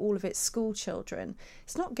vaccination to all of its school children.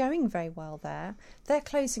 It's not going very well there. They're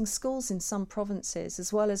closing schools in some provinces,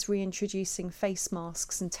 as well as reintroducing face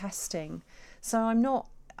masks and testing. So I'm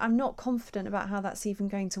not confident about how that's even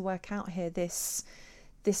going to work out here this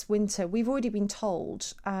winter. We've already been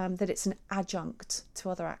told that it's an adjunct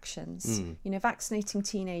to other actions. Vaccinating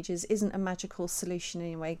teenagers isn't a magical solution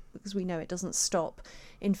anyway, because we know it doesn't stop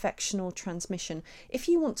infection or transmission. If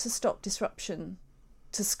you want to stop disruption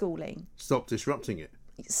to schooling, stop disrupting it.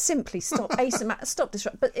 Simply stop stop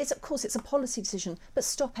disrupt. But it's a policy decision. But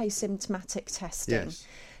stop asymptomatic testing. Yes.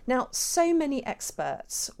 Now, so many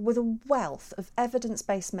experts with a wealth of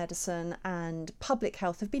evidence-based medicine and public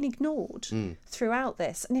health have been ignored throughout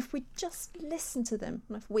this. And if we just listen to them,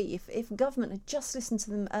 if government had just listened to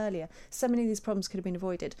them earlier, so many of these problems could have been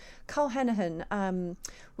avoided. Carl Heneghan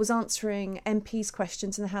was answering MPs'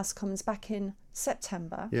 questions in the House of Commons back in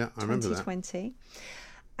September 2020.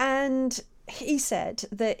 And he said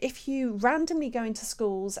that if you randomly go into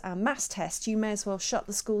schools and mass test, you may as well shut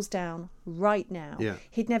the schools down right now. Yeah.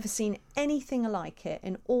 He'd never seen anything like it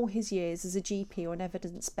in all his years as a GP or an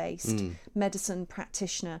evidence-based medicine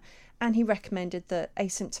practitioner. And he recommended that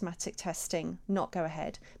asymptomatic testing not go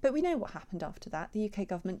ahead. But we know what happened after that. The UK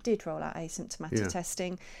government did roll out asymptomatic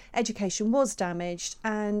testing. Education was damaged,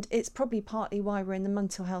 and it's probably partly why we're in the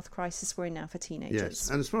mental health crisis we're in now for teenagers. Yes,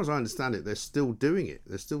 and as far as I understand it, they're still doing it.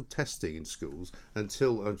 They're still testing in schools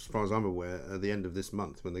until, as far as I'm aware, at the end of this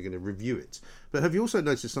month when they're going to review it. But have you also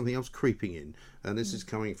noticed something else creeping in? And this is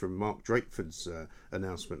coming from Mark Drakeford's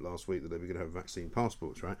announcement last week that they were going to have vaccine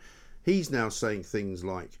passports, right? He's now saying things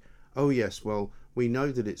like, oh yes, well, we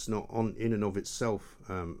know that it's not in and of itself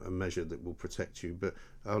a measure that will protect you, but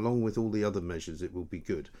along with all the other measures, it will be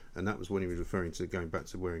good. And that was when he was referring to going back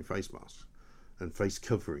to wearing face masks and face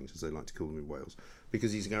coverings, as they like to call them in Wales,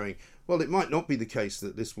 because he's going, well, it might not be the case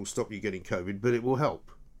that this will stop you getting COVID, but it will help.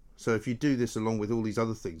 So if you do this along with all these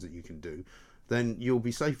other things that you can do, then you'll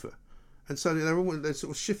be safer. And so they're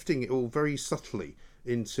sort of shifting it all very subtly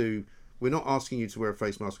into, we're not asking you to wear a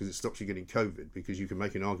face mask because it stops you getting COVID, because you can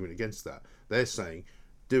make an argument against that. They're saying,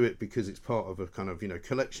 do it because it's part of a kind of,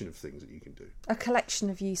 collection of things that you can do. A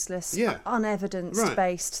collection of useless,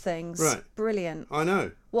 unevidence-based things. Right. Brilliant. I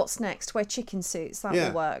know. What's next? Wear chicken suits. That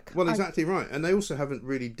will work. Well, exactly right. And they also haven't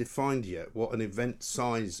really defined yet what an event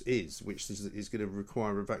size is, which is going to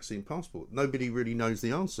require a vaccine passport. Nobody really knows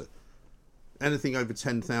the answer. Anything over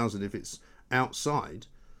 10,000 if it's outside,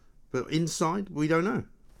 but inside, we don't know.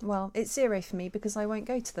 Well, it's zero for me because I won't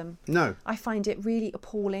go to them. No. I find it really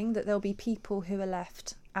appalling that there'll be people who are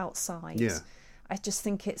left outside. Yeah. I just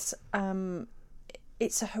think it's a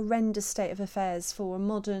horrendous state of affairs for a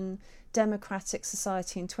modern democratic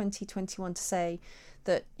society in 2021 to say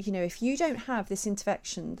that, if you don't have this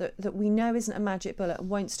intervention that we know isn't a magic bullet and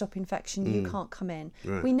won't stop infection, you can't come in.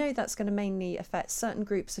 Right. We know that's going to mainly affect certain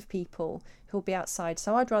groups of people who'll be outside,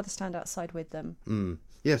 so I'd rather stand outside with them.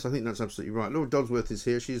 Yes, I think that's absolutely right. Laura Dodsworth is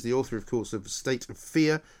here. She is the author, of course, of State of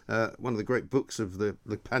Fear, one of the great books of the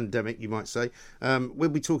pandemic, you might say. We'll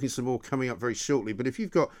be talking some more coming up very shortly. But if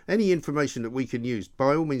you've got any information that we can use,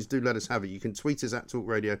 by all means, do let us have it. You can tweet us at Talk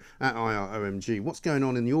Radio, at IROMG. What's going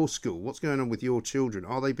on in your school? What's going on with your children?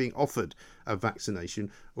 Are they being offered a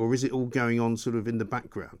vaccination, or is it all going on sort of in the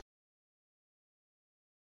background?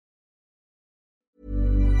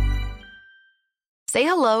 Say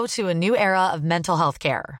hello to a new era of mental health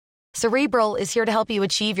care. Cerebral is here to help you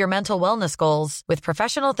achieve your mental wellness goals with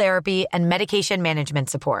professional therapy and medication management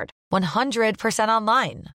support. 100%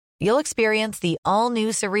 online. You'll experience the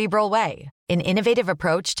all-new Cerebral Way, an innovative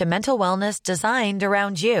approach to mental wellness designed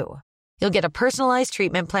around you. You'll get a personalized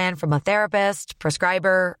treatment plan from a therapist,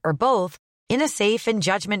 prescriber, or both in a safe and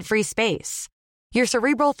judgment-free space. Your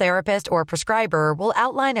Cerebral therapist or prescriber will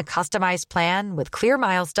outline a customized plan with clear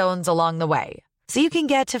milestones along the way, so you can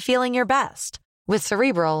get to feeling your best. With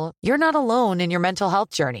Cerebral, you're not alone in your mental health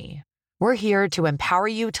journey. We're here to empower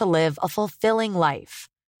you to live a fulfilling life.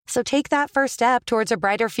 So take that first step towards a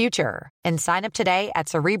brighter future and sign up today at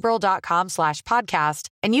Cerebral.com/podcast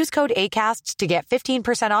and use code ACAST to get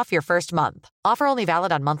 15% off your first month. Offer only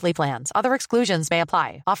valid on monthly plans. Other exclusions may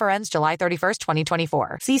apply. Offer ends July 31st,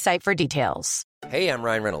 2024. See site for details. Hey, I'm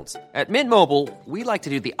Ryan Reynolds. At Mint Mobile, we like to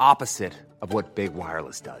do the opposite of what Big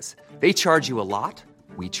Wireless does. They charge you a lot.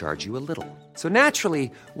 We charge you a little. So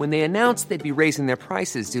naturally, when they announced they'd be raising their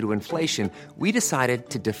prices due to inflation, we decided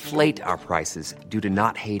to deflate our prices due to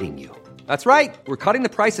not hating you. That's right. We're cutting the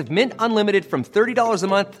price of Mint Unlimited from $30 a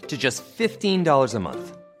month to just $15 a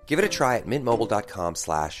month. Give it a try at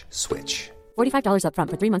mintmobile.com/switch. $45 up front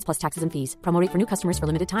for 3 months plus taxes and fees. Promo rate for new customers for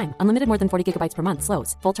limited time. Unlimited more than 40 gigabytes per month.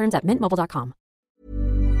 Slows full terms at mintmobile.com.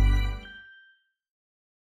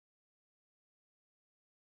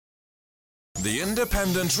 The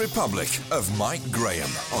Independent Republic of Mike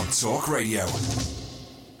Graham on Talk Radio.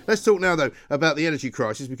 Let's talk now, though, about the energy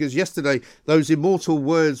crisis, because yesterday those immortal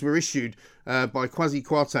words were issued by Kwasi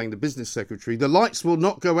Kwarteng, the business secretary. The lights will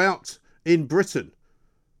not go out in Britain.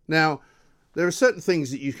 Now, there are certain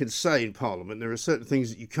things that you can say in Parliament. There are certain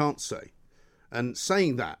things that you can't say. And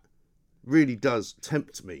saying that really does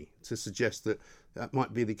tempt me to suggest that that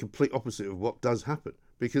might be the complete opposite of what does happen.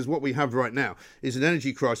 Because what we have right now is an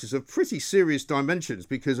energy crisis of pretty serious dimensions,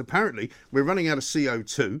 because apparently we're running out of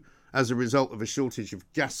CO2 as a result of a shortage of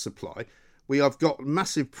gas supply. We have got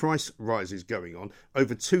massive price rises going on.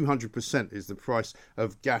 Over 200% is the price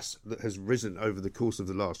of gas that has risen over the course of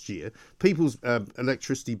the last year. People's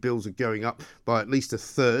electricity bills are going up by at least a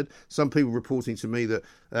third. Some people reporting to me that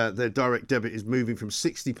their direct debit is moving from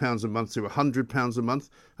 £60 a month to £100 a month.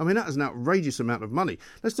 I mean, that is an outrageous amount of money.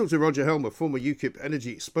 Let's talk to Roger Helmer, former UKIP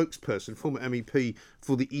energy spokesperson, former MEP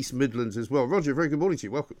for the East Midlands as well. Roger, very good morning to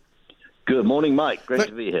you. Welcome. Good morning, Mike. Great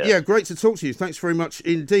to be here. Yeah, great to talk to you. Thanks very much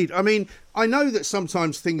indeed. I mean, I know that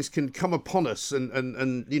sometimes things can come upon us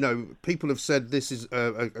and you know, people have said this is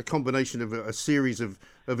a combination of a series of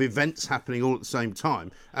events happening all at the same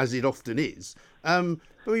time, as it often is. But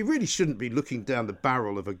we really shouldn't be looking down the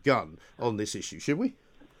barrel of a gun on this issue, should we?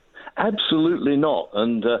 Absolutely not.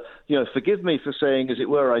 And, you know, forgive me for saying, as it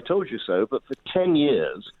were, I told you so, but for 10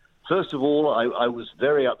 years... First of all, I was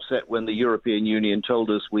very upset when the European Union told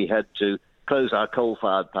us we had to close our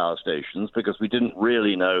coal-fired power stations because we didn't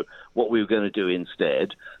really know what we were going to do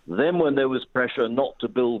instead. Then when there was pressure not to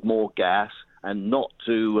build more gas and not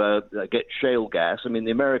to get shale gas, I mean,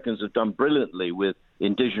 the Americans have done brilliantly with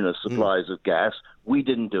indigenous supplies of gas. We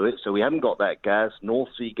didn't do it, so we haven't got that gas.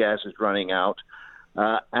 North Sea gas is running out.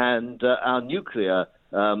 And our nuclear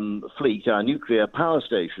fleet, our nuclear power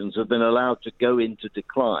stations have been allowed to go into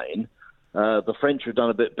decline. The French have done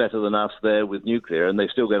a bit better than us there with nuclear, and they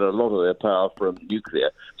still get a lot of their power from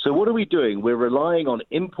nuclear. So what are we doing? We're relying on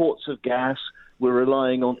imports of gas. We're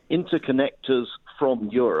relying on interconnectors from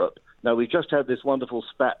Europe. Now, we've just had this wonderful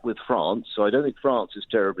spat with France, so I don't think France is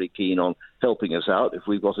terribly keen on helping us out if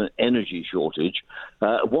we've got an energy shortage.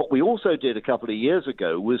 What we also did a couple of years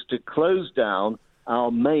ago was to close down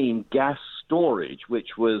our main gas storage,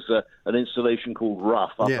 which was an installation called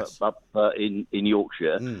Rough up in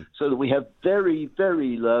Yorkshire, so that we have very,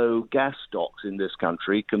 very low gas stocks in this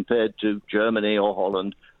country compared to Germany or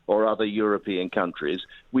Holland or other European countries.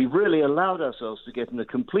 We've really allowed ourselves to get in a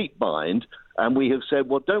complete bind, and we have said,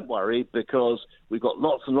 well, don't worry, because we've got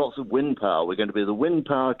lots and lots of wind power. We're going to be the wind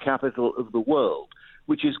power capital of the world,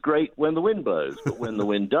 which is great when the wind blows. But when the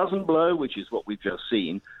wind doesn't blow, which is what we've just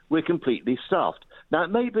seen, we're completely stuffed. Now, it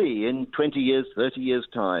may be in 20 years, 30 years'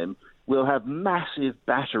 time, we'll have massive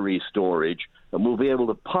battery storage, and we'll be able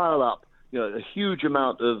to pile up, you know, a huge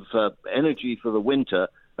amount of energy for the winter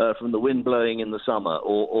from the wind blowing in the summer,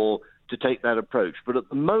 or to take that approach. But at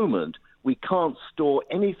the moment, we can't store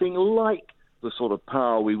anything like the sort of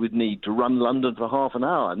power we would need to run London for half an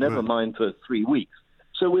hour, never mind for 3 weeks.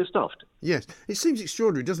 So we're stuffed. Yes. It seems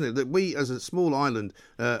extraordinary, doesn't it, that we, as a small island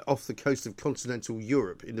off the coast of continental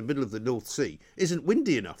Europe in the middle of the North Sea, isn't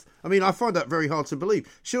windy enough. I mean, I find that very hard to believe.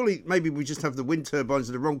 Surely maybe we just have the wind turbines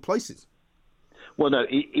in the wrong places. Well, no,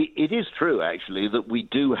 it is true, actually, that we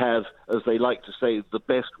do have, as they like to say, the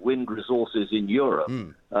best wind resources in Europe.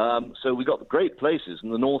 So we've got great places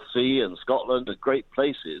in the North Sea and Scotland are great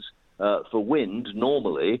places for wind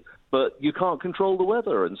normally, but you can't control the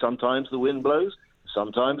weather, and sometimes the wind blows,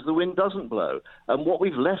 sometimes the wind doesn't blow. And what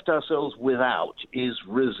we've left ourselves without is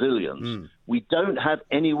resilience. We don't have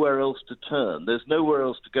anywhere else to turn. There's nowhere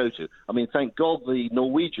else to go to. I mean, thank God the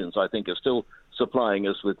Norwegians, I think, are still supplying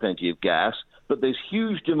us with plenty of gas, but there's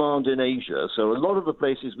huge demand in Asia. So a lot of the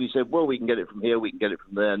places we said, well, we can get it from here, we can get it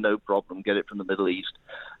from there, no problem, get it from the Middle East.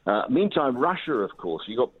 Meantime, Russia, of course,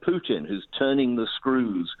 you've got Putin who's turning the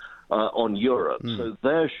screws on Europe. So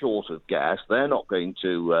they're short of gas. They're not going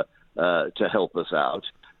to help us out.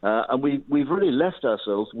 And we've really left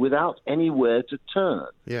ourselves without anywhere to turn.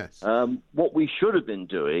 Yes. What we should have been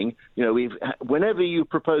doing, whenever you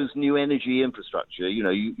propose new energy infrastructure,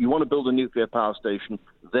 you want to build a nuclear power station,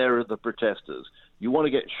 there are the protesters. You want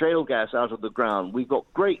to get shale gas out of the ground. We've got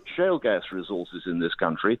great shale gas resources in this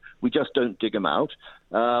country. We just don't dig them out.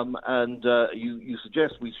 You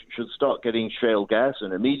suggest we should start getting shale gas,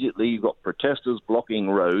 and immediately you've got protesters blocking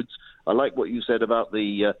roads. I like what you said about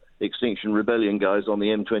the Extinction Rebellion guys on the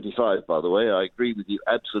M25, by the way. I agree with you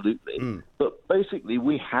absolutely. But basically,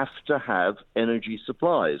 we have to have energy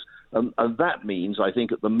supplies. And that means, I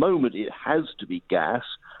think, at the moment, it has to be gas.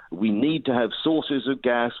 We need to have sources of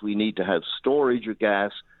gas. We need to have storage of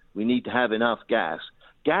gas. We need to have enough gas.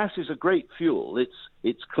 Gas is a great fuel.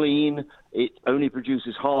 It's clean. It only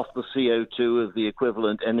produces half the CO2 of the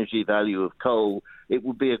equivalent energy value of coal. It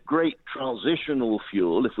would be a great transitional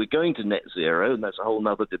fuel if we're going to net zero, and that's a whole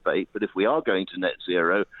other debate. But if we are going to net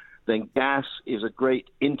zero, then gas is a great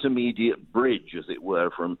intermediate bridge, as it were,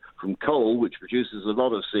 from coal, which produces a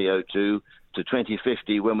lot of CO2, to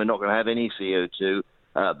 2050 when we're not going to have any CO2.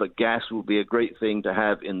 But gas will be a great thing to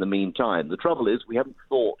have in the meantime. The trouble is we haven't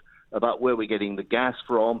thought about where we're getting the gas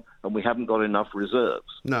from, and we haven't got enough reserves.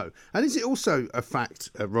 No. And is it also a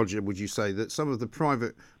fact, Roger, would you say, that some of the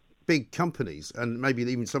private big companies, and maybe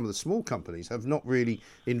even some of the small companies, have not really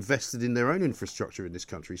invested in their own infrastructure in this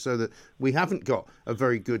country, so that we haven't got a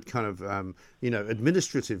very good kind of,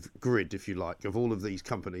 administrative grid, if you like, of all of these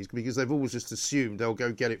companies, because they've always just assumed they'll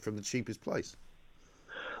go get it from the cheapest place?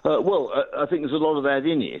 I think there's a lot of that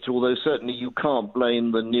in it, although certainly you can't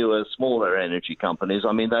blame the newer, smaller energy companies.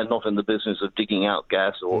 I mean, they're not in the business of digging out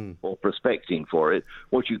gas or prospecting for it.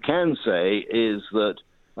 What you can say is that,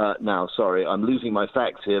 I'm losing my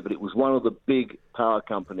facts here, but it was one of the big power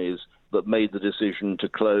companies that made the decision to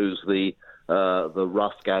close the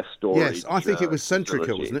rough gas storage. Yes, I think it was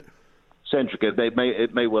Centrica, wasn't it? Centrica,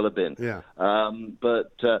 it may well have been. Yeah.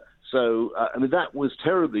 That was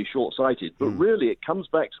terribly short-sighted. But really, it comes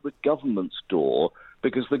back to the government's door,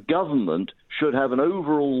 because the government should have an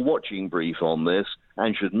overall watching brief on this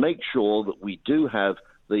and should make sure that we do have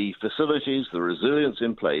the facilities, the resilience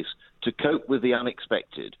in place to cope with the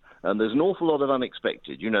unexpected. And there's an awful lot of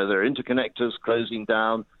unexpected. There are interconnectors closing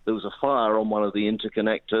down. There was a fire on one of the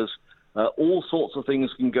interconnectors. All sorts of things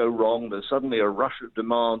can go wrong. There's suddenly a rush of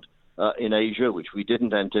demand in Asia, which we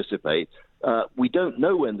didn't anticipate. We don't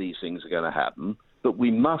know when these things are going to happen, but we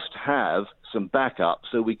must have some backup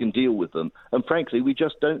so we can deal with them. And frankly, we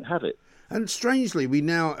just don't have it. And strangely, we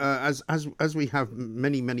now, as we have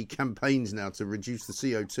many campaigns now to reduce the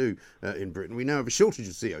CO2 in Britain, we now have a shortage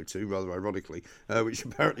of CO2, rather ironically, which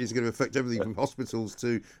apparently is going to affect everything from hospitals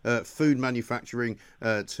to food manufacturing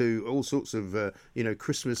to all sorts of,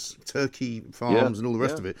 Christmas turkey farms and all the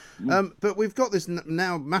rest of it. But we've got this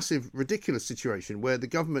now massive, ridiculous situation where the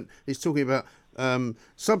government is talking about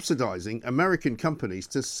subsidising American companies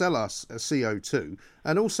to sell us CO2,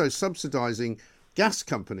 and also subsidising gas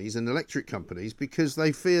companies and electric companies because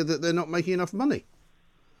they fear that they're not making enough money.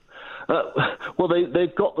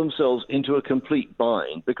 They've got themselves into a complete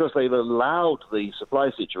bind because they've allowed the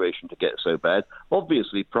supply situation to get so bad.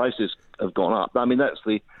 Obviously, prices have gone up. I mean, that's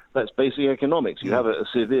basic economics. You have a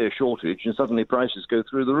severe shortage and suddenly prices go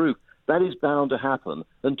through the roof. That is bound to happen.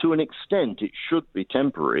 And to an extent, it should be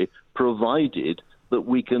temporary, provided that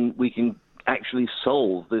we can actually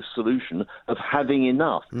solve this solution of having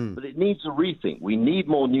enough. But it needs a rethink. We need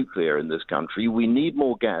more nuclear in this country. We need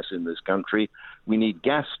more gas in this country. We need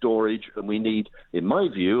gas storage, and we need, in my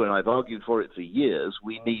view, and I've argued for it for years,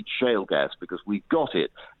 we need shale gas because we've got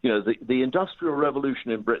it. The Industrial Revolution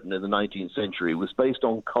in Britain in the 19th century was based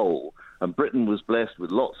on coal, and Britain was blessed with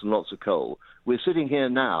lots and lots of coal. We're sitting here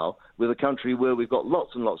now with a country where we've got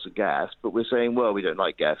lots and lots of gas, but we're saying, well, we don't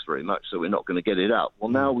like gas very much, so we're not going to get it out. Well,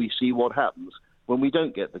 now we see what happens when we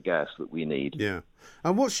don't get the gas that we need. Yeah.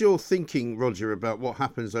 And what's your thinking, Roger, about what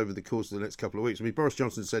happens over the course of the next couple of weeks? I mean, Boris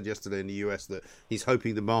Johnson said yesterday in the US that he's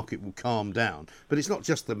hoping the market will calm down. But it's not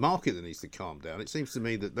just the market that needs to calm down. It seems to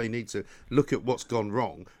me that they need to look at what's gone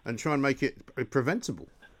wrong and try and make it preventable.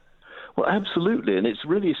 Well, absolutely. And it's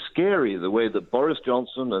really scary the way that Boris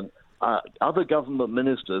Johnson and other government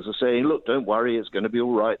ministers are saying, look, don't worry, it's going to be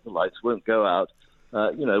all right, the lights won't go out.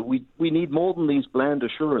 We need more than these bland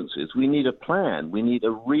assurances. We need a plan. We need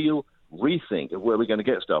a real rethink of where we're going to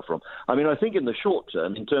get stuff from. I mean, I think in the short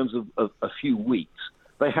term, in terms of a few weeks,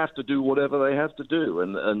 they have to do whatever they have to do.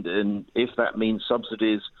 And if that means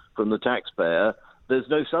subsidies from the taxpayer, there's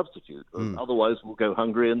no substitute. Otherwise, we'll go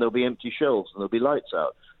hungry and there'll be empty shelves and there'll be lights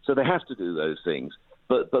out. So they have to do those things.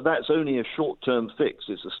 But that's only a short-term fix.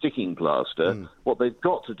 It's a sticking plaster. What they've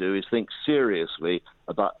got to do is think seriously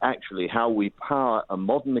about actually how we power a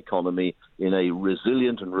modern economy in a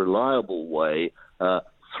resilient and reliable way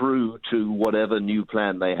through to whatever new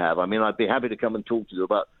plan they have. I mean, I'd be happy to come and talk to you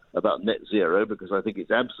about net zero, because I think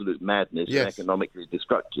it's absolute madness and economically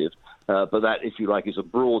destructive. But that, if you like, is a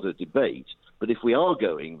broader debate. But if we are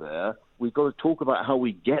going there, we've got to talk about how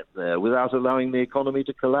we get there without allowing the economy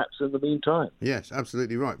to collapse in the meantime. Yes,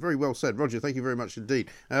 absolutely right. Very well said. Roger, thank you very much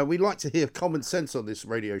indeed. We'd like to hear common sense on this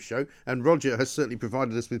radio show, and Roger has certainly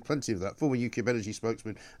provided us with plenty of that. Former UKIP energy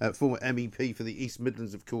spokesman, former MEP for the East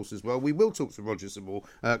Midlands, of course, as well. We will talk to Roger some more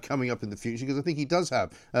coming up in the future, because I think he does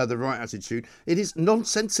have the right attitude. It is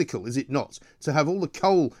nonsensical, is it not, to have all the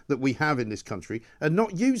coal that we have in this country and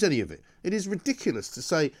not use any of it. It is ridiculous to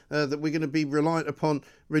say that we're going to be reliant upon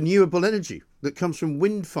renewable energy that comes from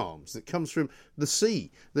wind farms, that comes from the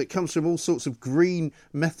sea, that comes from all sorts of green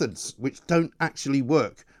methods which don't actually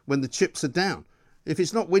work when the chips are down. If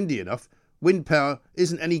it's not windy enough, wind power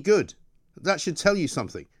isn't any good. That should tell you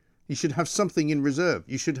something. You should have something in reserve.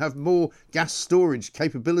 You should have more gas storage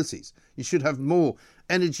capabilities. You should have more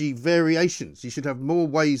energy variations. You should have more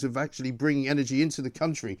ways of actually bringing energy into the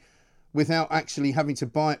country without actually having to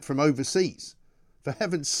buy it from overseas. For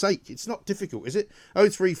heaven's sake, it's not difficult, is it?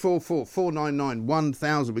 0344 499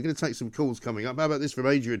 1000. We're going to take some calls coming up. How about this from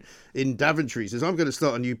Adrian in Daventry? He says, I'm going to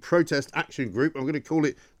start a new protest action group. I'm going to call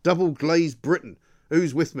it Double Glazed Britain.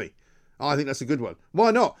 Who's with me? I think that's a good one.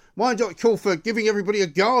 Why not? Why don't call for giving everybody a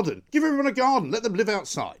garden? Give everyone a garden. Let them live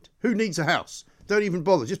outside. Who needs a house? Don't even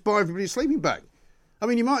bother. Just buy everybody a sleeping bag. I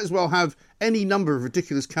mean, you might as well have any number of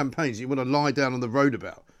ridiculous campaigns you want to lie down on the road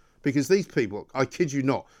about. Because these people, I kid you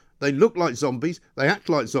not, they look like zombies, they act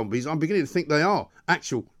like zombies. I'm beginning to think they are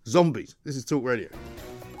actual zombies. This is Talk Radio.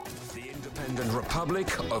 The Independent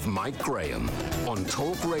Republic of Mike Graham on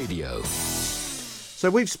Talk Radio.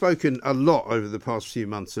 So we've spoken a lot over the past few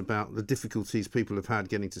months about the difficulties people have had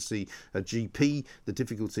getting to see a GP, the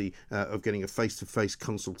difficulty of getting a face-to-face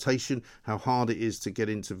consultation, how hard it is to get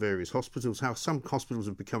into various hospitals, how some hospitals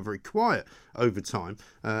have become very quiet over time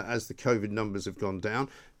as the COVID numbers have gone down.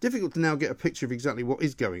 Difficult to now get a picture of exactly what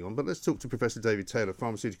is going on, but let's talk to Professor David Taylor,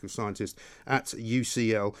 pharmaceutical scientist at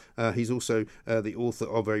UCL. He's also the author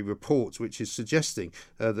of a report which is suggesting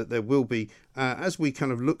that there will be, as we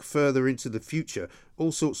kind of look further into the future,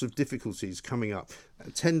 all sorts of difficulties coming up.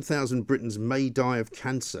 10,000 Britons may die of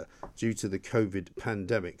cancer due to the COVID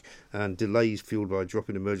pandemic, and delays fueled by a drop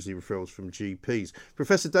in emergency referrals from GPs.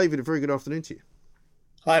 Professor David, a very good afternoon to you.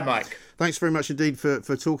 Hi, Mike. Thanks very much indeed for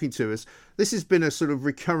talking to us. This has been a sort of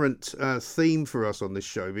recurrent theme for us on this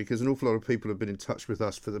show, because an awful lot of people have been in touch with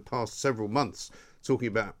us for the past several months talking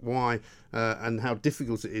about why and how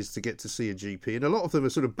difficult it is to get to see a GP. And a lot of them are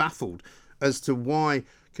sort of baffled as to why,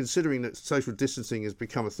 considering that social distancing has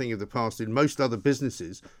become a thing of the past in most other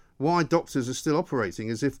businesses, why doctors are still operating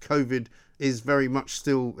as if COVID is very much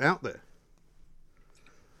still out there.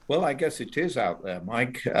 Well, I guess it is out there,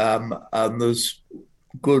 Mike. And there's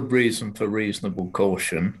good reason for reasonable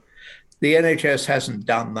caution. The NHS hasn't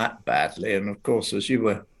done that badly. And of course, as you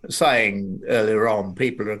were saying earlier on,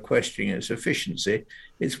 people are questioning its efficiency.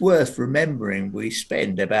 It's worth remembering we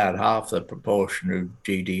spend about half the proportion of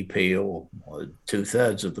GDP, or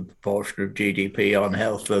 2/3 of the proportion of GDP on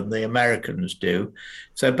health than the Americans do.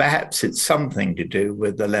 So perhaps it's something to do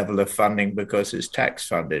with the level of funding because it's tax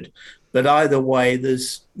funded. But either way,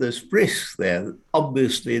 there's risks there.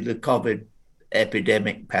 Obviously, the COVID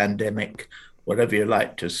epidemic, pandemic, whatever you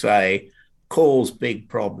like to say, caused big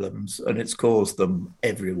problems, and it's caused them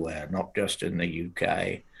everywhere, not just in the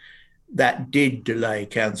UK. That did delay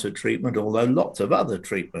cancer treatment, although lots of other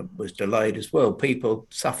treatment was delayed as well. People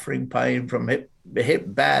suffering pain from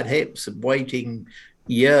bad hips and waiting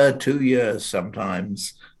 2 years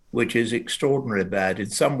sometimes, which is extraordinarily bad. In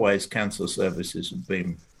some ways, cancer services have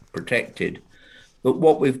been protected. But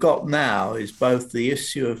what we've got now is both the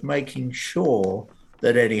issue of making sure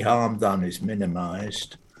that any harm done is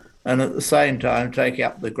minimised, and at the same time taking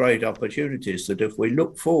up the great opportunities that if we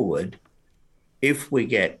look forward, if we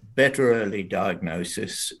get better early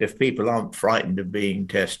diagnosis, if people aren't frightened of being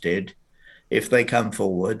tested, if they come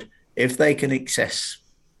forward, if they can access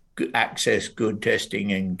good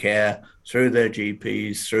testing and care through their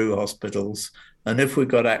GPs, through hospitals, and if we've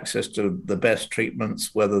got access to the best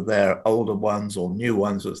treatments, whether they're older ones or new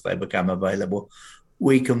ones as they become available,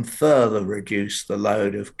 we can further reduce the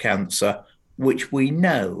load of cancer, which we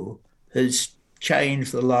know has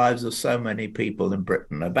changed the lives of so many people in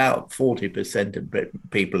Britain. About 40% of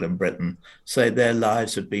people in Britain say their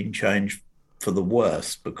lives have been changed for the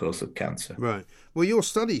worse because of cancer. Right. Well, your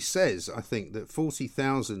study says, I think, that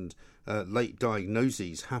 40,000 late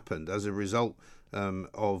diagnoses happened as a result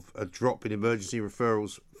of a drop in emergency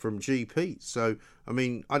referrals from GPs. So, I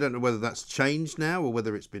mean, I don't know whether that's changed now or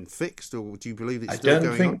whether it's been fixed, or do you believe it's still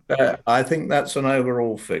going on? I think that's an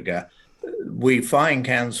overall figure. We find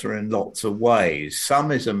cancer in lots of ways.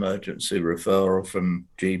 Some is emergency referral from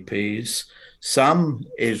GPs, some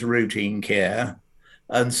is routine care,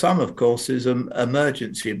 and some, of course, is an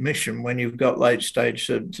emergency admission when you've got late-stage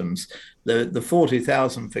symptoms. The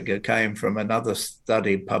 40,000 figure came from another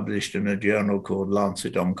study published in a journal called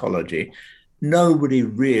Lancet Oncology. Nobody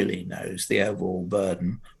really knows the overall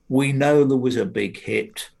burden. We know there was a big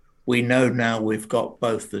hit. We know now we've got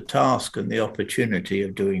both the task and the opportunity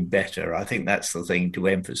of doing better. I think that's the thing to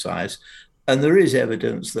emphasise. And there is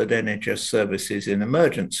evidence that NHS services in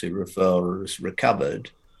emergency referral has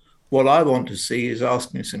recovered. What I want to see is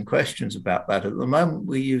asking some questions about that. At the moment,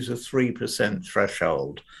 we use a 3%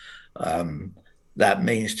 threshold. That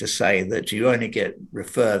means to say that you only get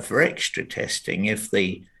referred for extra testing if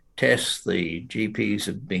the tests the GPs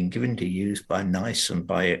have been given to use by NICE and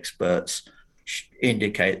by experts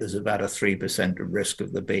indicate there's about a 3% of risk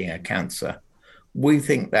of there being a cancer. We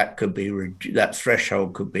think that could be that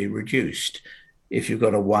threshold could be reduced. If you've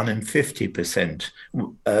got a 1 in 50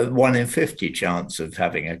 chance of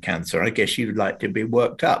having a cancer, I guess you'd like to be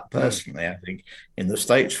worked up personally. I think in the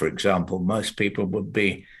States, for example, most people would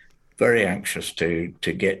be very anxious to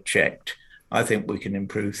get checked. I think we can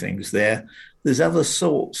improve things there. There's other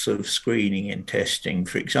sorts of screening and testing.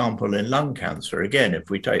 For example, in lung cancer, again, if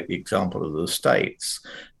we take the example of the States,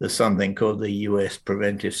 there's something called the US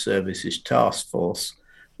Preventive Services Task Force,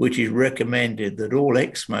 which is recommended that all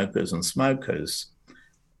ex-smokers and smokers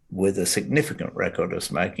with a significant record of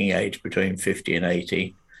smoking, aged between 50 and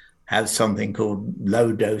 80, have something called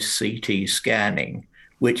low-dose CT scanning,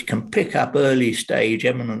 which can pick up early-stage,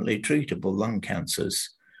 eminently treatable lung cancers.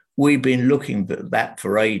 We've been looking at that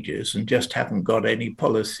for ages and just haven't got any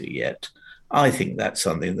policy yet. I think that's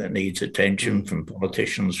something that needs attention from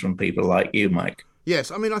politicians, from people like you, Mike.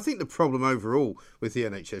 Yes, I mean, I think the problem overall with the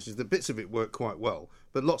NHS is that bits of it work quite well,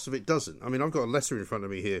 but lots of it doesn't. I mean, I've got a letter in front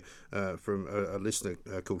of me here from a listener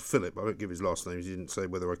called Philip. I won't give his last name. He didn't say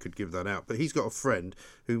whether I could give that out. But he's got a friend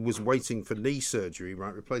who was waiting for knee surgery,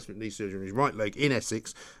 right, replacement knee surgery on his right leg in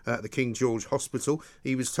Essex at the King George Hospital.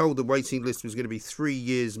 He was told the waiting list was going to be 3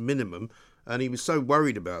 years minimum. And he was so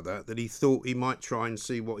worried about that he thought he might try and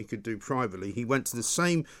see what he could do privately. He went to the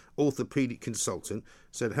same orthopaedic consultant,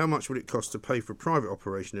 said how much would it cost to pay for a private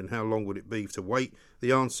operation and how long would it be to wait.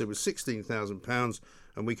 The answer was £16,000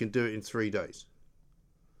 and we can do it in 3 days.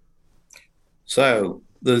 So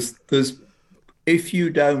there's if you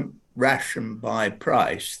don't ration by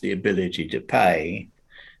price the ability to pay,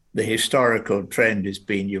 the historical trend has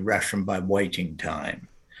been you ration by waiting time.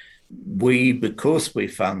 Because we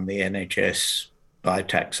fund the NHS by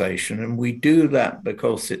taxation, and we do that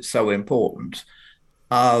because it's so important,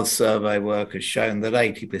 our survey work has shown that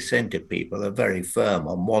 80% of people are very firm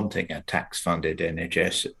on wanting a tax-funded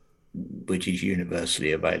NHS, which is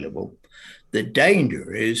universally available. The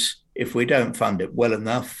danger is if we don't fund it well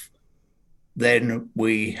enough, then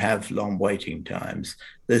we have long waiting times.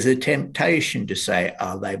 There's a temptation to say,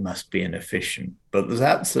 they must be inefficient, but there's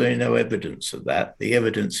absolutely no evidence of that. The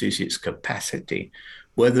evidence is its capacity,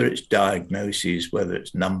 whether it's diagnoses, whether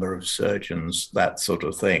it's number of surgeons, that sort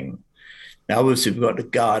of thing. Now, obviously, we've got to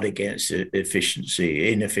guard against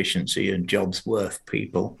inefficiency and jobs worth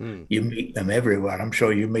people. You meet them everywhere. I'm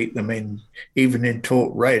sure you meet them even in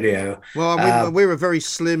talk radio. Well, we're a very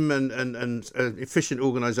slim and efficient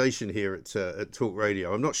organisation here at Talk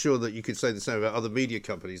Radio. I'm not sure that you could say the same about other media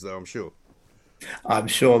companies, though, I'm sure. I'm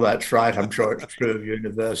sure that's right. I'm sure it's true of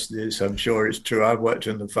universities. I'm sure it's true. I've worked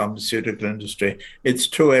in the pharmaceutical industry. It's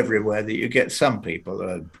true everywhere that you get some people that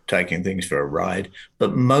are taking things for a ride,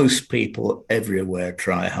 but most people everywhere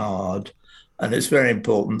try hard. And it's very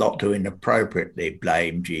important not to inappropriately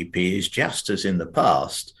blame GPs, just as in the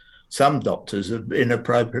past, some doctors have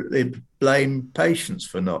inappropriately blamed patients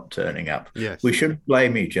for not turning up. Yes. We shouldn't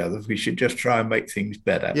blame each other. We should just try and make things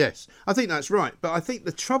better. Yes, I think that's right. But I think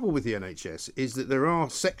the trouble with the NHS is that there are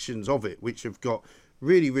sections of it which have got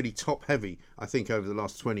really, really top heavy, I think, over the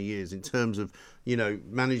last 20 years in terms of,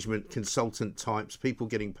 management consultant types, people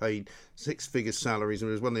getting paid six-figure salaries. And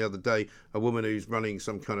there was one the other day, a woman who's running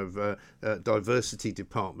some kind of diversity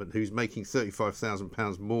department who's making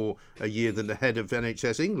 £35,000 more a year than the head of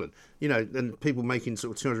NHS England, and people making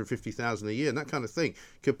sort of $250,000 a year and that kind of thing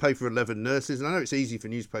could pay for 11 nurses. And I know it's easy for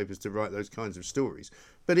newspapers to write those kinds of stories,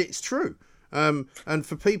 but it's true. And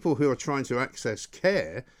for people who are trying to access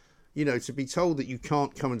care, to be told that you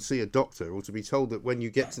can't come and see a doctor, or to be told that when you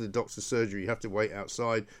get to the doctor's surgery you have to wait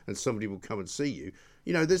outside and somebody will come and see you,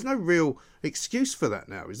 there's no real excuse for that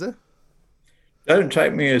now, is there? Don't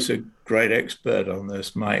take me as a great expert on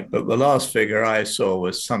this, Mike, but the last figure I saw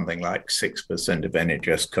was something like 6% of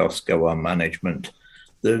NHS costs go on management.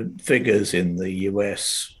 The figures in the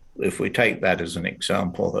US, if we take that as an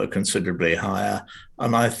example, are considerably higher,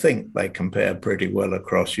 and I think they compare pretty well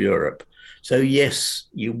across Europe. So, yes,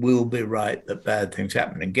 you will be right that bad things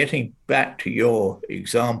happen. And getting back to your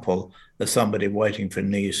example of somebody waiting for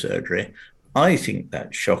knee surgery, I think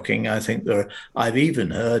that's shocking. I think I've even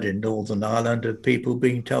heard in Northern Ireland of people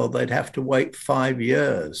being told they'd have to wait 5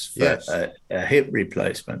 years for a hip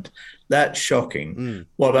replacement. That's shocking.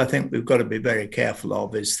 What I think we've got to be very careful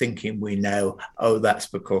of is thinking we know, that's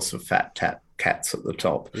because of fat cats at the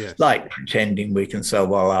top, like pretending we can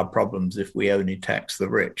solve all our problems if we only tax the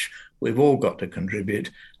rich. We've all got to contribute.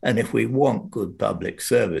 And if we want good public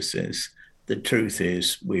services, the truth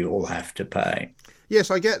is we all have to pay. Yes,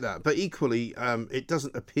 I get that. But equally, it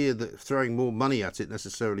doesn't appear that throwing more money at it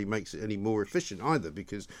necessarily makes it any more efficient either,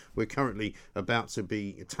 because we're currently about to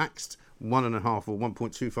be taxed 1.5 or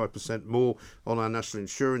 1.25% more on our national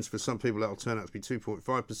insurance. For some people, that'll turn out to be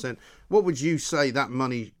 2.5%. What would you say that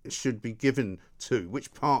money should be given to?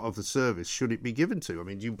 Which part of the service should it be given to? I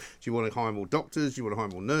mean, do you want to hire more doctors? Do you want to hire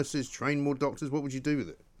more nurses, train more doctors? What would you do with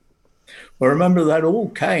it? Well, remember, that all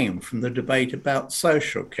came from the debate about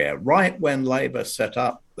social care. Right when Labour set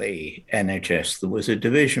up the NHS, there was a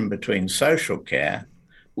division between social care,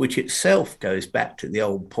 which itself goes back to the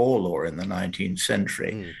old poor law in the 19th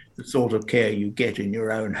century, the sort of care you get in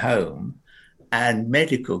your own home, and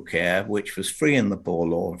medical care, which was free in the poor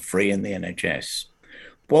law and free in the NHS.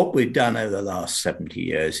 What we've done over the last 70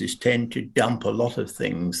 years is tend to dump a lot of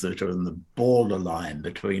things that are in the borderline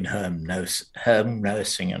between home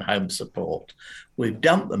nursing and home support. We've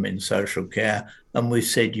dumped them in social care, and we've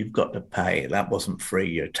said you've got to pay. That wasn't free.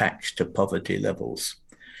 You're taxed to poverty levels.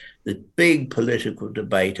 The big political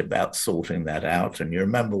debate about sorting that out, and you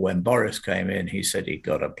remember when Boris came in, he said he'd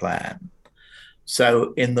got a plan.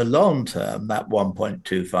 So in the long term, that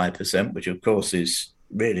 1.25%, which of course is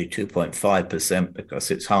really 2.5%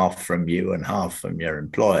 because it's half from you and half from your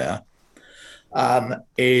employer,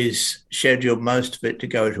 is scheduled, most of it, to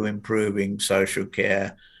go to improving social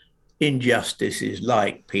care. Injustices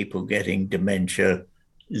like people getting dementia,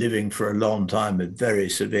 living for a long time with very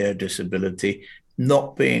severe disability,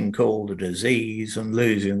 not being called a disease and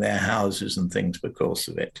losing their houses and things because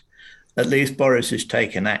of it. At least Boris has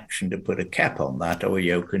taken action to put a cap on that, or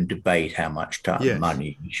you can debate how much time and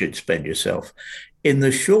money you should spend yourself. In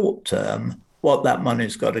the short term, what that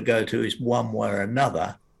money's got to go to is, one way or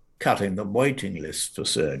another, cutting the waiting list for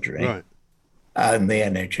surgery and the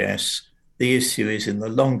NHS. The issue is, in the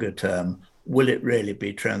longer term, will it really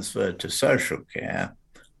be transferred to social care,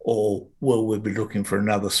 or will we be looking for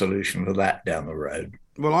another solution for that down the road?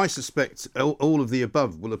 Well, I suspect all of the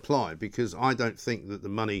above will apply, because I don't think that the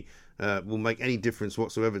money will make any difference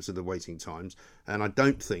whatsoever to the waiting times. And I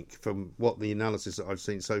don't think, from what the analysis that I've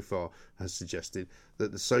seen so far has suggested,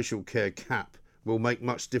 that the social care cap will make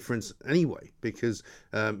much difference anyway, because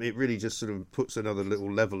it really just sort of puts another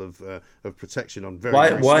little level of protection on very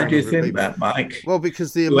Why do you think people. That, Mike? Well,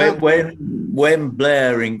 because the amount... When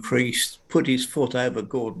Blair put his foot over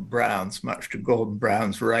Gordon Brown's, much to Gordon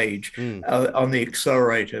Brown's rage, on the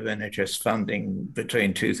accelerator of NHS funding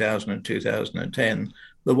between 2000 and 2010,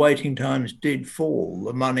 the waiting times did fall.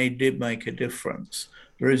 The money did make a difference.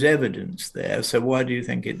 There is evidence there. So why do you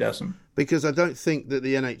think it doesn't? Because I don't think that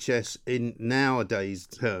the NHS in nowadays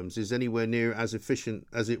terms is anywhere near as efficient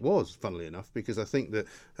as it was, funnily enough, because I think that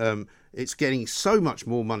it's getting so much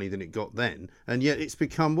more money than it got then, and yet it's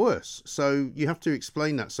become worse. So you have to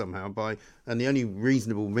explain that somehow and the only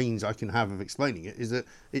reasonable means I can have of explaining it is that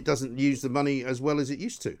it doesn't use the money as well as it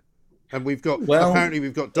used to. And we've got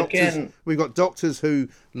doctors. We've got doctors who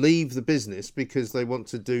leave the business because they want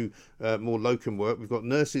to do more locum work. We've got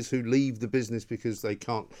nurses who leave the business because they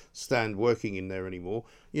can't stand working in there anymore.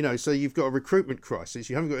 So you've got a recruitment crisis.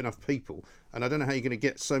 You haven't got enough people, and I don't know how you're going to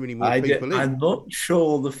get so many more people in. I'm not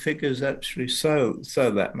sure the figures actually so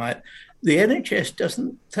that might. The NHS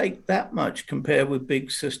doesn't take that much compared with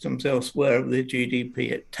big systems elsewhere of the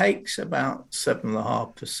GDP. It takes about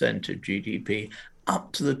 7.5% of GDP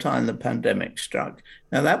up to the time the pandemic struck.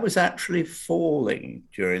 Now, that was actually falling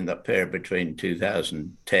during that period between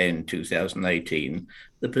 2010, 2018.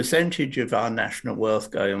 The percentage of our national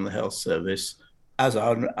wealth going on the health service as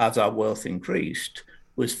our wealth increased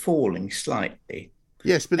was falling slightly.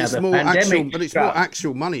 Yes, but it's more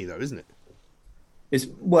actual money, though, isn't it?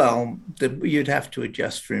 You'd have to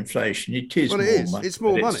adjust for inflation. It is more money. It's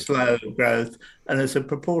more money. It's slow growth, and as a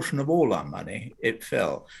proportion of all our money, it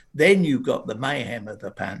fell. Then you got the mayhem of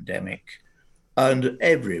the pandemic, and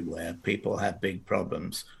everywhere people have big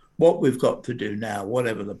problems. What we've got to do now,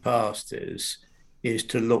 whatever the past is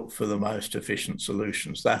to look for the most efficient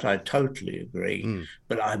solutions. That I totally agree.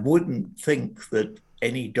 But I wouldn't think that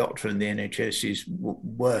any doctor in the NHS is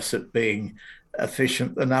worse at being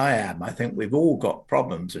efficient than I am. I think we've all got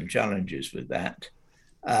problems and challenges with that.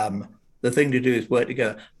 The thing to do is work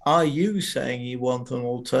together. Are you saying you want an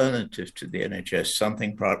alternative to the NHS,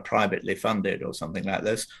 something privately funded or something like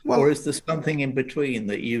this? Or is there something in between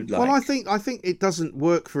that you'd like? Well, I think it doesn't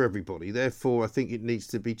work for everybody. Therefore, I think it needs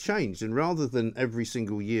to be changed. And rather than every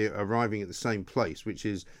single year arriving at the same place, which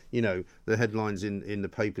is, the headlines in the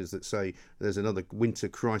papers that say there's another winter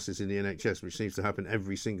crisis in the NHS, which seems to happen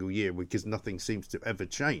every single year because nothing seems to ever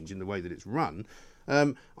change in the way that it's run.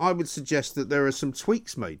 I would suggest that there are some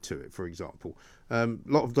tweaks made to it, for example. A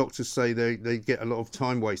lot of doctors say they get a lot of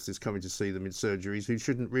time wasters coming to see them in surgeries who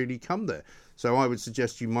shouldn't really come there. So I would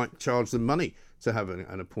suggest you might charge them money to have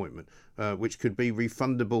an appointment, which could be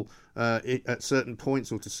refundable at certain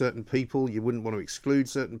points or to certain people. You wouldn't want to exclude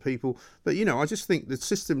certain people. But, I just think the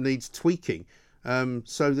system needs tweaking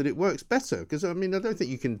so that it works better. Because, I don't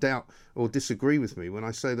think you can doubt or disagree with me when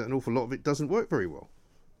I say that an awful lot of it doesn't work very well.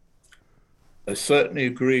 I certainly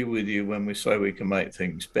agree with you when we say we can make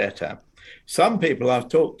things better. Some people, I've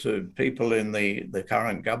talked to people in the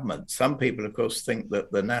current government, some people, of course, think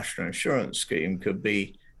that the national insurance scheme could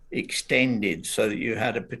be extended so that you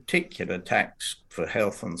had a particular tax for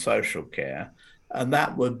health and social care, and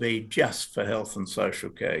that would be just for health and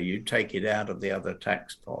social care. You take it out of the other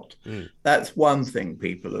tax pot. That's one thing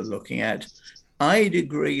people are looking at. I'd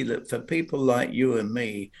agree that for people like you and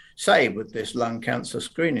me, say with this lung cancer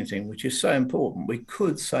screening thing, which is so important, we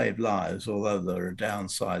could save lives, although there are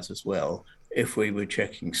downsides as well, if we were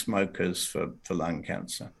checking smokers for lung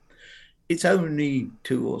cancer. It's only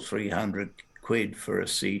 200 or 300 quid for a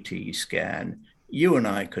CT scan. You and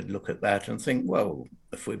I could look at that and think, well,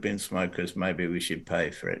 if we've been smokers, maybe we should pay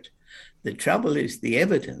for it. The trouble is, the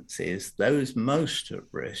evidence is those most at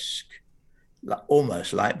risk,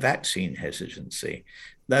 almost like vaccine hesitancy,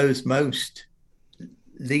 those most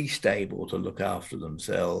least able to look after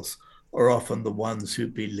themselves are often the ones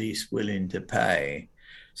who'd be least willing to pay.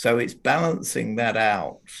 So it's balancing that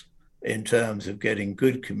out in terms of getting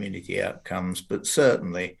good community outcomes, but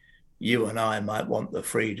certainly you and I might want the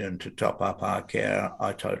freedom to top up our care.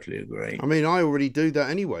 I totally agree. I already do that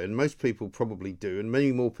anyway, and most people probably do, and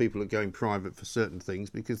many more people are going private for certain things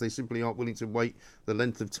because they simply aren't willing to wait the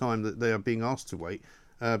length of time that they are being asked to wait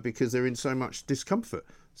because they're in so much discomfort.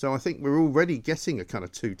 So I think we're already getting a kind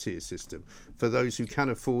of two-tier system for those who can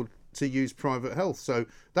afford to use private health. So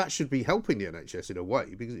that should be helping the NHS in a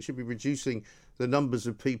way because it should be reducing the numbers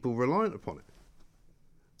of people reliant upon it.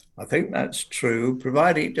 I think that's true,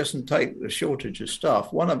 provided it doesn't take the shortage of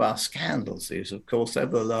staff. One of our scandals is, of course,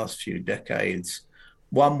 over the last few decades,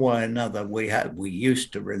 one way or another, we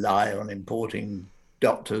used to rely on importing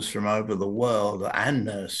doctors from over the world and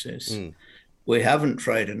nurses. We haven't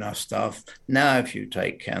trained enough staff. Now, if you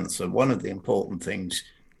take cancer, one of the important things,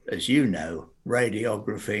 as you know,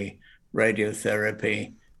 radiography,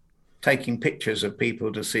 radiotherapy, taking pictures of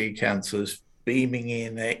people to see cancers, beaming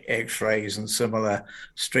in X-rays and similar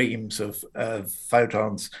streams of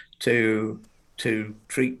photons to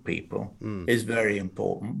treat people is very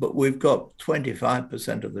important. But we've got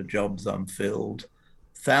 25% of the jobs unfilled,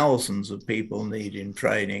 thousands of people needing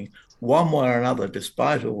training. One way or another,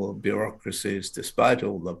 despite all the bureaucracies, despite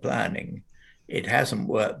all the planning, it hasn't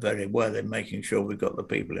worked very well in making sure we've got the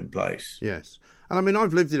people in place. Yes. And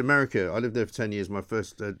I've lived in America. I lived there for 10 years. My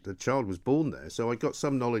first child was born there. So I got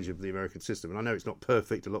some knowledge of the American system. And I know it's not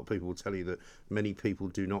perfect. A lot of people will tell you that many people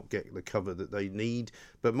do not get the cover that they need.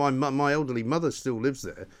 But my elderly mother still lives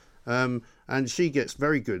there. And she gets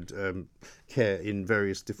very good care in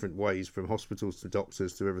various different ways, from hospitals to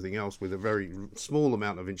doctors to everything else, with a very small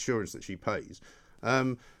amount of insurance that she pays.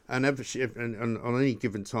 And on any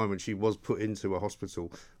given time when she was put into a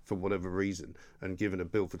hospital for whatever reason and given a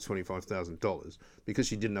bill for $25,000 because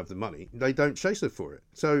she didn't have the money, they don't chase her for it.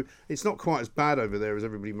 So it's not quite as bad over there as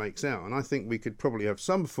everybody makes out. And I think we could probably have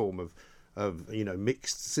some form of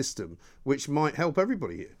mixed system which might help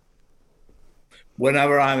everybody here.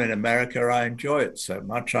 Whenever I'm in America, I enjoy it so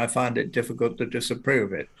much, I find it difficult to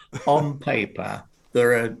disapprove it. On paper,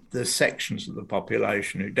 there are the sections of the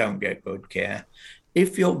population who don't get good care.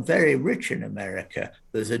 If you're very rich in America,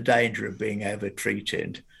 there's a danger of being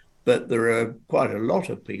over-treated. But there are quite a lot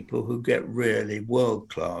of people who get really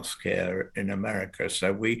world-class care in America.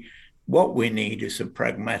 So what we need is a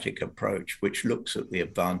pragmatic approach which looks at the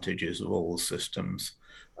advantages of all systems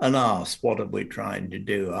and asks, what are we trying to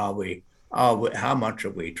do? How much are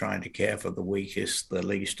we trying to care for the weakest, the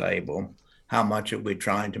least able? How much are we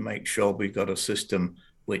trying to make sure we've got a system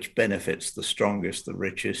which benefits the strongest, the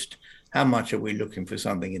richest? How much are we looking for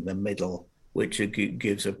something in the middle, which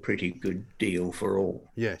gives a pretty good deal for all?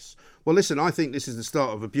 Yes. Well, listen, I think this is the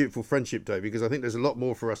start of a beautiful friendship day, because I think there's a lot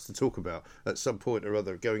more for us to talk about at some point or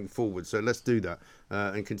other going forward. So let's do that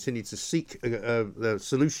and continue to seek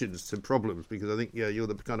solutions to problems, because I think, you're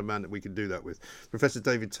the kind of man that we can do that with. Professor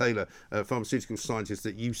David Taylor, pharmaceutical scientist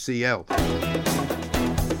at UCL.